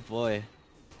 Oh boy.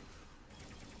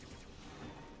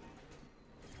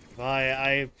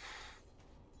 I'm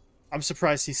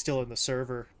surprised he's still in the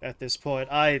server at this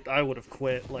point. I would have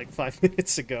quit like 5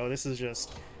 minutes ago. This is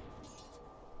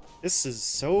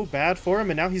so bad for him,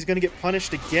 and now he's gonna get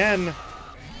punished again.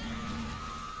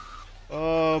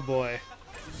 Oh boy.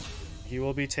 He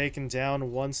will be taken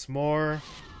down once more.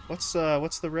 What's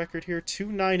the record here?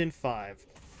 2-9-5.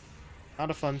 Not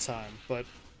a fun time, but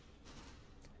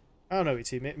I don't know,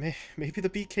 ET. Maybe the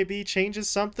BKB changes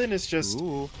something. It's just...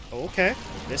 Ooh. Oh, okay.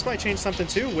 This might change something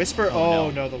too. Whisper.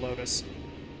 Oh, no, the Lotus.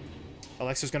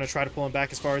 Alexa's going to try to pull him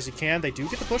back as far as he can. They do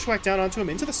get the Bushwhack down onto him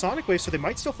into the Sonic Wave, so they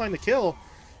might still find the kill.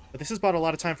 But this has bought a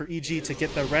lot of time for EG to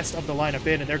get the rest of the lineup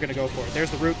in, and they're going to go for it.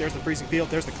 There's the Root, there's the Freezing Field,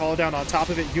 there's the Call Down on top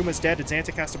of it. Yuma's dead, and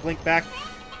Xantic has to blink back.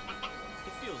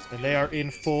 And they are in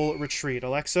full retreat.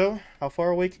 Alexo, how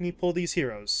far away can he pull these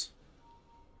heroes?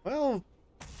 Well...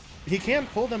 he can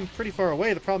pull them pretty far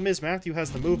away. The problem is Matthew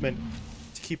has the movement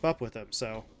to keep up with him,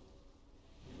 so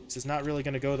this is not really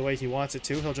going to go the way he wants it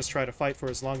to. He'll just try to fight for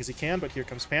as long as he can, but here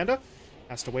comes Panda.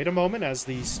 Has to wait a moment as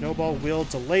the snowball will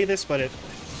delay this, but it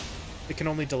can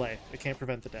only delay. It can't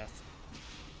prevent the death.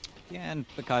 Yeah, and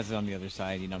Pakaz is on the other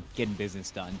side, you know, getting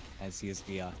business done, as he is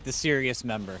the serious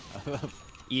member of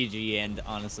EG and,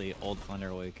 honestly, Old Thunder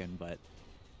Awaken, but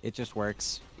It just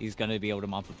works. He's going to be able to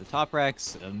mop up the top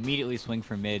Rex, immediately swing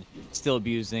for mid, still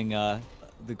abusing the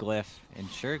Glyph. And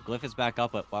sure, Glyph is back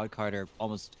up, but Wildcard are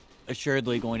almost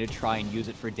assuredly going to try and use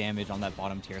it for damage on that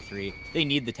bottom tier 3. They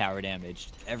need the tower damage.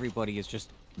 Everybody is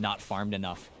just not farmed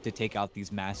enough to take out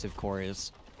these massive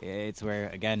cores. It's where,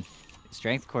 again,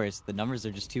 strength cores, the numbers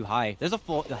are just too high. There's a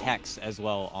full Hex as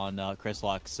well on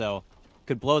Chryslok, so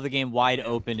could blow the game wide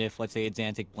open if, let's say,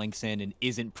 Xantic blinks in and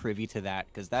isn't privy to that,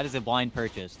 because that is a blind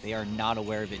purchase. They are not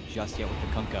aware of it just yet with the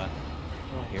Kunkka.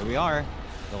 Well, here we are.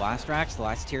 The last Rax, the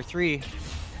last tier 3.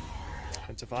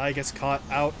 And Tavai gets caught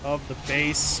out of the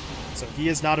base, so he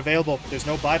is not available. There's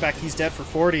no buyback. He's dead for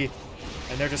 40,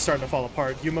 and they're just starting to fall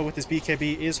apart. Yuma with his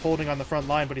BKB is holding on the front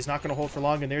line, but he's not going to hold for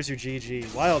long, and there's your GG.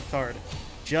 Wildcard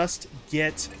just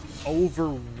get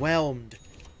overwhelmed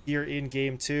here in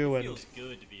game 2. And Feels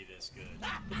good to be this good.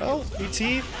 well,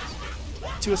 BT,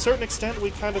 to a certain extent,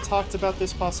 we kind of talked about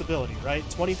this possibility, right?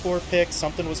 24 picks,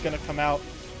 something was going to come out.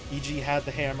 EG had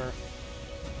the hammer,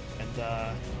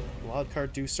 and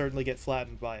Wildcard do certainly get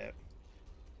flattened by it.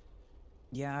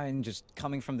 Yeah, and just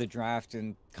coming from the draft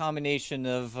and combination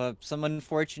of some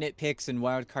unfortunate picks and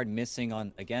Wildcard missing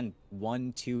on, again,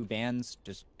 1-2 bans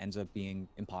just ends up being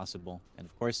impossible. And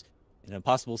of course, in an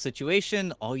impossible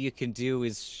situation, all you can do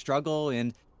is struggle,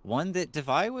 and one that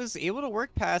Devi was able to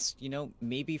work past, you know,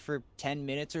 maybe for 10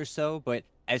 minutes or so, but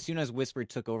as soon as Whisper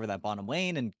took over that bottom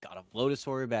lane and got a Lotus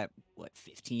Orb at, what,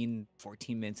 15,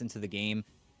 14 minutes into the game,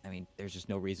 I mean, there's just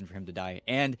no reason for him to die.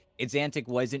 And Xantic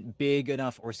wasn't big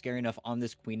enough or scary enough on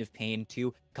this Queen of Pain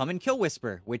to come and kill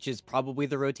Whisper, which is probably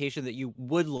the rotation that you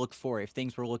would look for if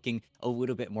things were looking a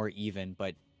little bit more even.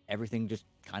 But everything just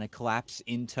kind of collapsed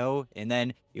in tow. And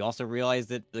then you also realize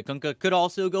that the Kunkka could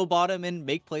also go bottom and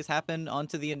make plays happen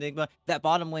onto the Enigma. That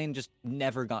bottom lane just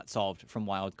never got solved from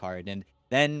Wildcard. And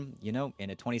then, you know, in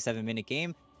a 27-minute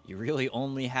game, you really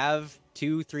only have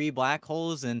 2-3 black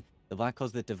holes, and the black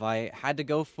holes that Devi had to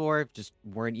go for just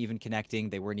weren't even connecting.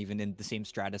 They weren't even in the same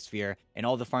stratosphere. And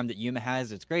all the farm that Yuma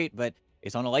has, it's great, but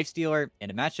it's on a lifestealer in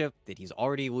a matchup that he's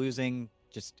already losing.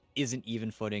 Just isn't even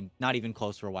footing, not even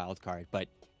close for a Wildcard. But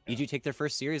EG take their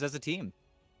first series as a team.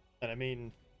 And I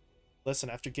mean, listen,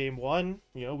 after game 1,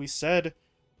 you know, we said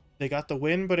they got the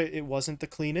win, but it wasn't the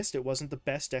cleanest. It wasn't the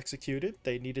best executed.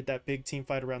 They needed that big team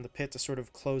fight around the pit to sort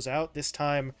of close out. This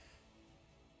time,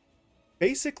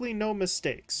 basically no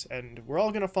mistakes, and we're all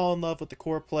going to fall in love with the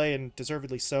core play, and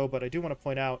deservedly so, but I do want to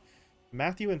point out,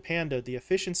 Matthew and Panda, the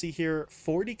efficiency here,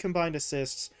 40 combined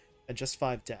assists and just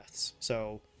 5 deaths.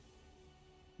 So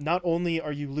not only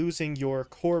are you losing your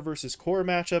core versus core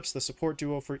matchups, the support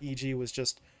duo for EG was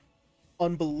just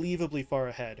unbelievably far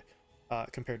ahead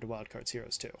compared to Wildcard's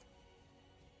Heroes too.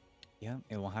 Yeah,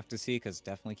 and we'll have to see, because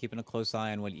definitely keeping a close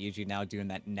eye on what EG now do in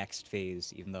that next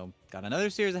phase, even though got another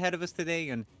series ahead of us today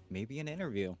and maybe an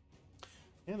interview.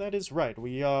 Yeah, that is right.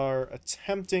 We are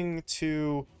attempting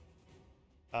to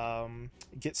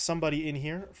get somebody in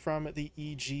here from the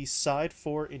EG side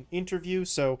for an interview,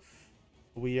 so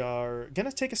we are going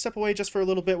to take a step away just for a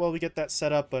little bit while we get that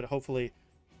set up, but hopefully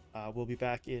we'll be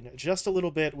back in just a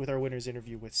little bit with our winner's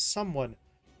interview with someone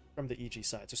from the EG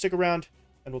side. So stick around,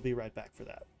 and we'll be right back for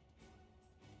that.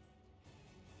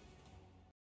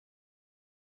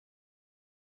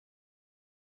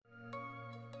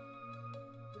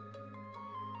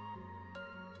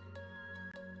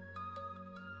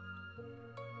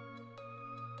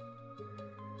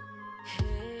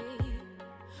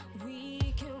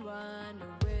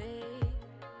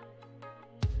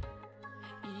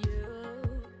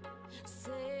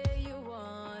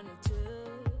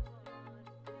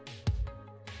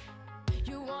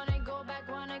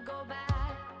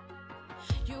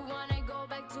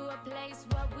 Place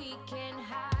where we can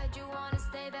hide. You wanna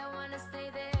stay there.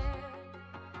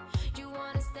 You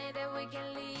wanna stay there, we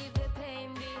can leave the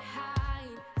pain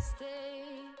behind.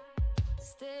 Stay.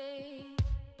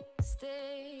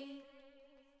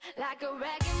 Like a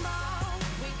wrecking ball,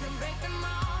 we can break them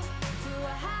all to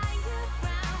a higher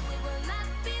ground. We will not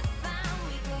be found.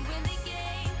 We can win the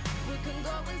game. We can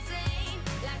go insane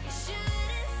like a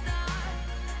shooting star.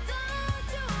 Don't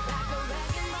you? Like a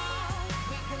wrecking ball,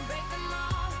 we can break them all.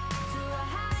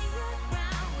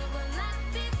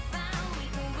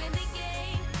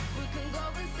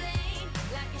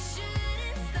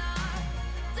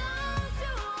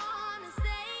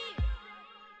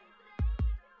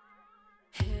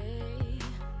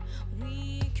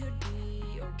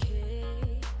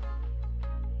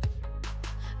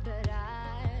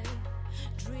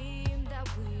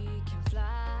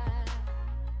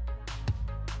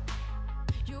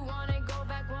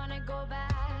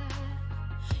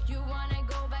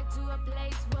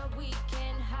 Place where we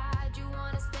can hide. You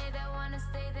wanna stay there, wanna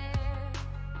stay there.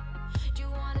 Do you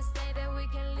wanna stay there? We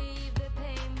can leave the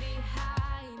pain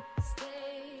behind.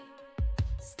 Stay,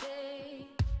 stay,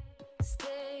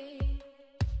 stay.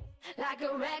 Like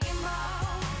a wrecking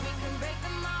ball, we can break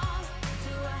them all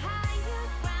to a higher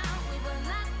ground. We will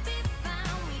not be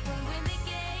found. We can win the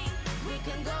game. We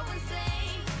can go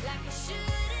insane like a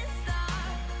shooting star.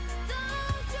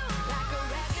 Don't you? Like a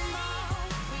wrecking ball,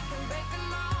 we can break them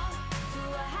all to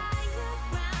a higher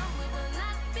ground. We will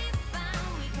not be found.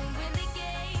 We can win the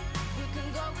game. We can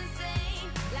go insane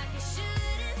like a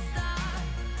shooting star.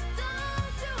 Don't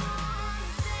you wanna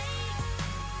stay?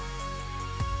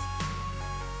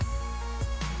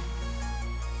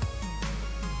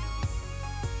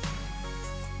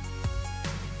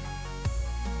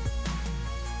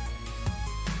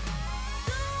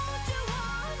 Don't you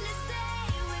wanna stay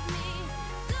with me?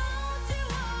 Don't you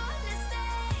wanna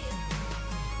stay?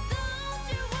 Don't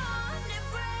you wanna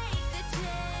break the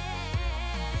chain?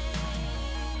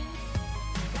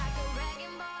 Like a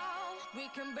wrecking ball, we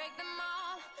can break them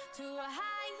all to a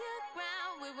higher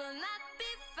ground. We will not be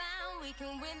found. We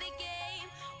can win the game.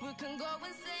 We can go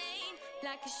insane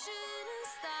like a shooting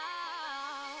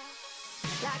star.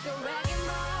 Like a wrecking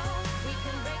ball, we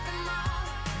can break them all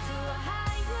to a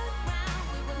higher ground.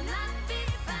 We will not be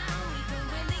found. We can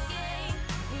win the game.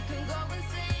 We can go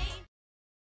insane.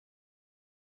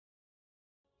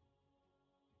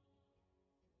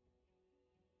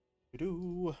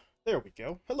 There we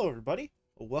go. Hello, everybody.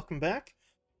 Welcome back.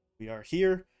 We are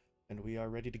here, and we are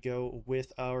ready to go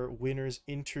with our winners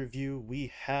interview.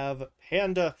 We have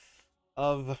Panda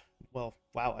of, well,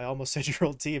 wow, I almost said your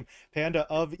old team. Panda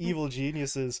of Evil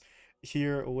Geniuses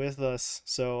here with us.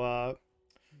 So,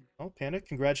 well, Panda,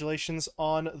 congratulations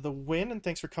on the win, and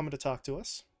thanks for coming to talk to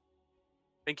us.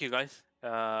 Thank you, guys.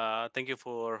 Thank you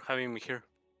for having me here.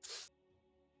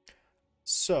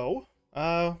 So,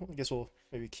 I guess we'll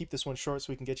maybe keep this one short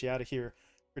so we can get you out of here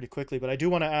pretty quickly. But I do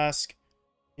want to ask,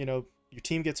 you know, your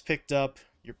team gets picked up.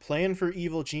 You're playing for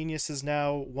Evil Geniuses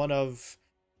now, one of,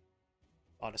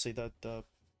 honestly, the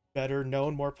better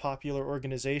known, more popular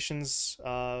organizations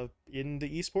in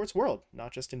the esports world,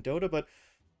 not just in Dota, but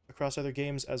across other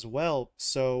games as well.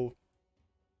 So,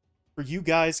 for you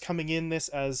guys coming in this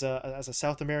as a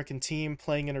South American team,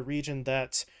 playing in a region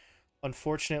that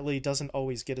unfortunately doesn't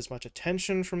always get as much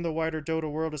attention from the wider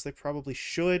Dota world as they probably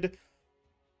should,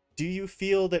 do you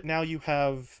feel that now you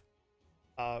have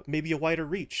maybe a wider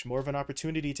reach, more of an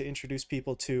opportunity to introduce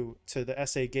people to the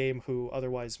SA game who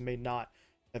otherwise may not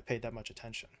have paid that much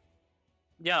attention?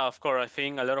 Yeah, of course. I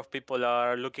think a lot of people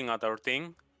are looking at our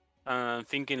team and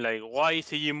thinking like, why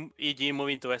is EG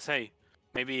moving to SA?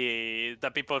 Maybe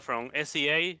the people from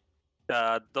SEA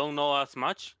that don't know as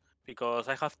much, because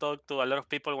I have talked to a lot of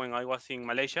people when I was in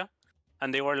Malaysia,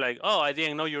 and they were like, "Oh, I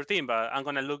didn't know your team, but I'm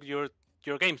gonna look your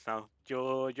games now.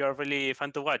 You're really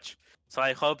fun to watch." So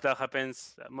I hope that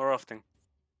happens more often.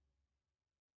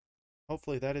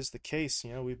 Hopefully that is the case.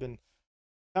 You know, we've been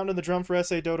pounding the drum for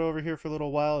SA Dota over here for a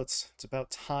little while. It's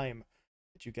about time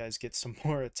that you guys get some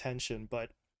more attention.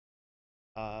 But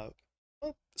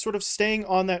well, sort of staying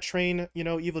on that train, you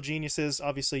know, Evil Geniuses,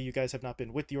 obviously you guys have not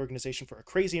been with the organization for a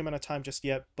crazy amount of time just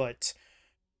yet, but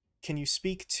can you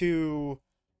speak to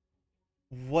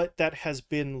what that has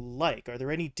been like? Are there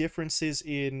any differences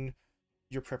in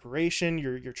your preparation,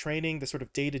 your training, the sort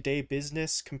of day-to-day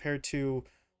business compared to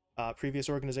previous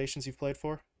organizations you've played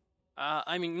for?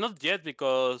 I mean, not yet,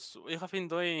 because we have been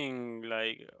doing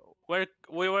like we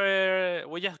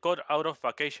just got out of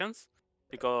vacations,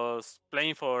 because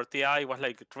playing for TI was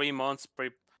like 3 months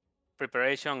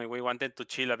preparation, and we wanted to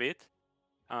chill a bit.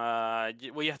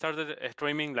 We just started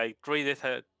streaming like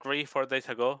 4 days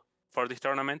ago for this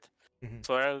tournament. Mhm.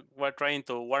 So we're trying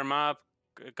to warm up,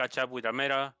 catch up with our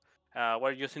meta.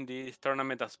 We're using this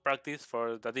tournament as practice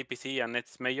for the DPC and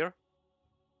next major.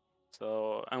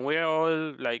 So, and we're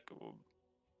all like,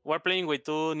 we're playing with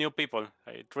 2 new people,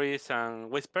 like Tris and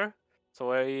Whisper.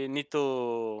 So we need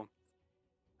to,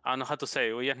 I don't know how to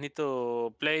say, we just need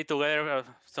to play together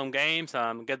some games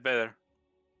and get better.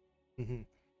 Mm-hmm.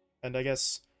 And I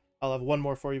guess I'll have one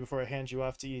more for you before I hand you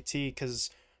off to ET, because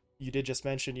you did just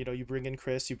mention, you know, you bring in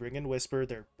Chris, you bring in Whisper.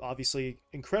 They're obviously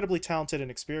incredibly talented and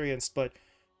experienced, but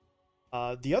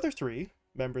the other 3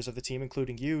 members of the team,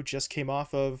 including you, just came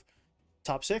off of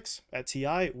top 6 at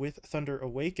TI with Thunder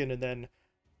Awaken, and then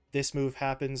this move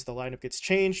happens, the lineup gets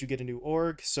changed, you get a new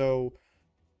org. So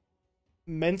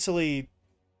mentally,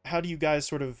 how do you guys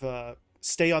sort of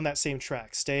stay on that same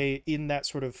track, stay in that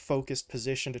sort of focused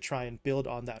position to try and build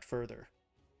on that further?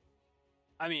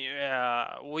 I mean,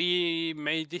 we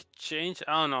made this change.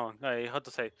 I don't know, like, how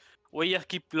to say. we just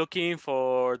keep looking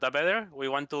for the better. We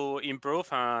want to improve,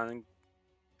 and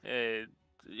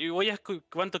we just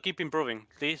want to keep improving.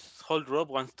 This whole group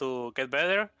wants to get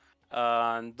better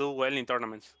and do well in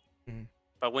tournaments. Mhm.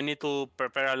 But we need to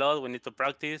prepare a lot. We need to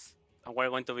practice, and we're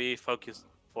going to be focused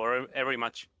for every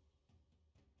match.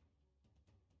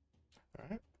 All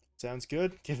right. Sounds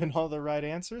good. Given all the right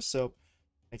answers. So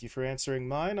thank you for answering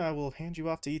mine. I will hand you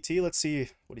off to ET. Let's see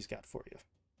what he's got for you.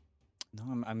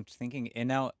 No, I'm thinking, and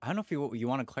now I don't know if you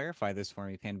want to clarify this for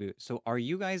me, Panbu. So, are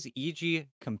you guys EG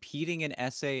competing in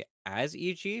SA as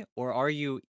EG, or are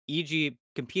you EG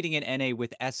competing in NA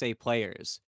with SA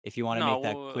players? If you want to make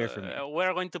that clear for me,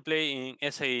 we're going to play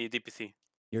in SA DPC.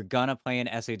 you're gonna play in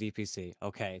SADPC.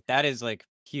 Okay, that is like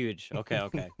huge. Okay,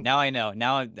 okay. Now I know.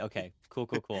 Now, okay. Cool,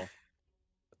 cool, cool.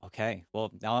 Okay,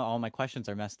 well now all my questions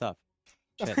are messed up.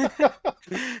 Shit.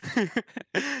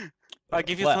 I'll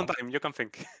give you some time. You can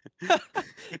think.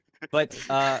 But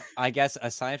I guess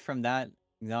aside from that,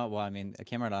 no. Well, I mean,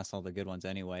 Kmart asked all the good ones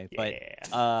anyway. But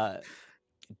Yeah.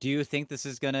 do you think this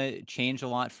is gonna change a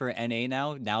lot for NA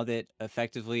now? Now that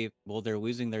effectively, well, they're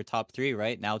losing their top three,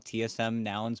 right? Now TSM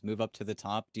Nouns move up to the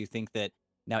top. Do you think that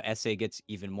now SA gets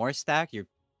even more stacked?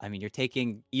 I mean, you're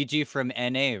taking EG from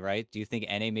NA, right? Do you think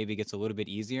NA maybe gets a little bit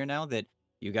easier now that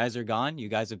you guys are gone? You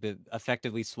guys have been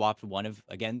effectively swapped one of,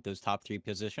 again, those top three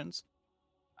positions.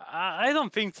 I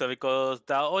don't think so, because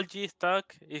the OG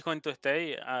stack is going to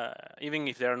stay, even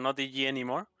if they're not EG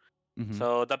anymore. Mhm.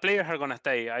 So the players are gonna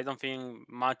stay. I don't think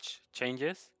much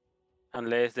changes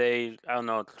unless they, I don't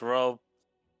know,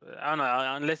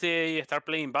 unless they start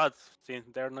playing bad since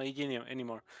they're not EG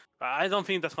anymore. But I don't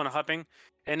think that's gonna happen.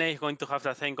 NA is going to have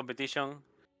the same competition.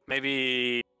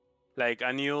 Maybe like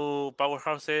a new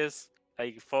powerhouses,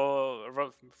 like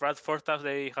Rad 4 stuff,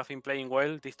 they have been playing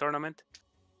well this tournament.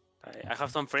 I have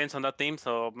some friends on that team,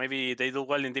 so maybe they do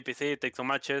well in DPC, take some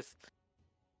matches.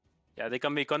 Yeah, they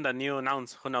can become the new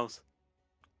Nouns. Who knows?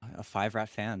 A 5-rat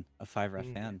fan. A 5-rat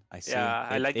fan. I see. Yeah,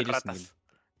 I like they the just Ratas. need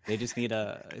they just need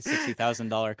a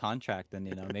 $60,000 contract, and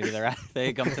maybe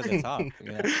they come to the top.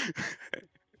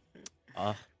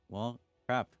 Well,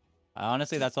 crap.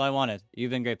 Honestly, that's all I wanted.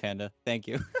 You've been great, Panda. Thank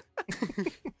you.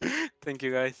 Thank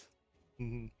you, guys.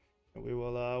 Mhm. We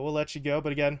will we'll let you go,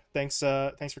 but again, thanks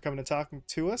for coming and talking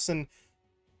to us, and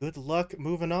good luck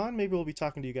moving on. Maybe we'll be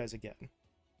talking to you guys again.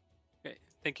 Okay,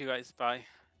 thank you, guys. Bye.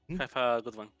 Hmm. Have a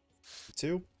good one. You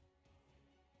too.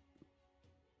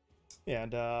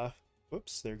 And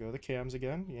whoops, there go the cams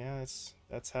again. Yeah,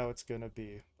 that's how it's gonna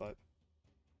be. But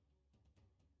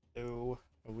so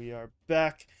we are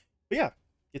back. But yeah,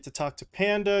 get to talk to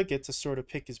Panda, get to sort of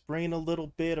pick his brain a little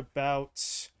bit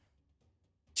about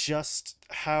just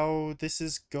how this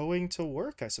is going to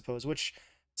work, I suppose. Which,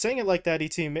 saying it like that,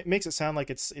 ET, makes it sound like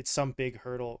it's some big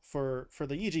hurdle for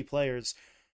the EG players.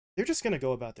 They're just going to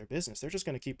go about their business. They're just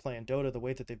going to keep playing Dota the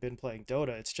way that they've been playing Dota.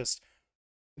 It's just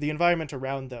the environment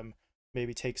around them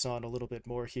maybe takes on a little bit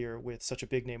more here with such a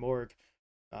big name org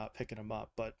picking them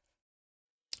up, but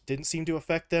didn't seem to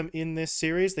affect them in this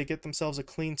series. They get themselves a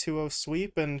clean 2-0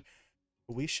 sweep, and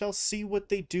we shall see what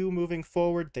they do moving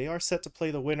forward. They are set to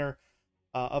play the winner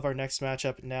of our next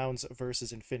matchup, Nouns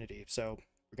versus Infinity. So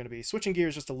we're going to be switching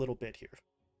gears just a little bit here.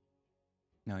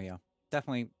 No, yeah,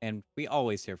 definitely. And we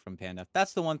always hear from Panda.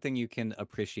 That's the one thing you can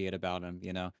appreciate about him.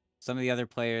 Some of the other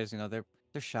players, they're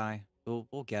shy.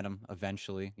 We'll get them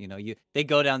eventually. They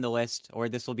go down the list, or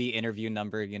this will be interview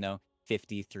number,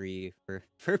 53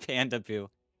 for Panda Poo,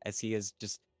 as he is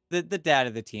just the dad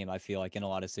of the team. I feel like in a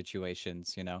lot of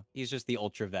situations, he's just the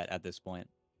ultra vet at this point.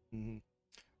 Mm-hmm.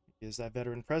 He is that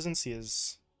veteran presence. He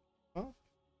is, well,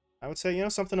 I would say,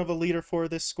 something of a leader for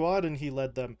this squad, and he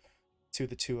led them to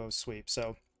the 2-0 sweep.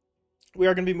 So we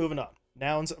are going to be moving on.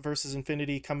 Nouns versus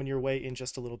Infinity coming your way in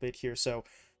just a little bit here. So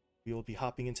we will be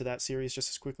hopping into that series just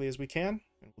as quickly as we can,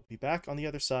 and we'll be back on the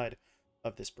other side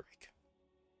of this break.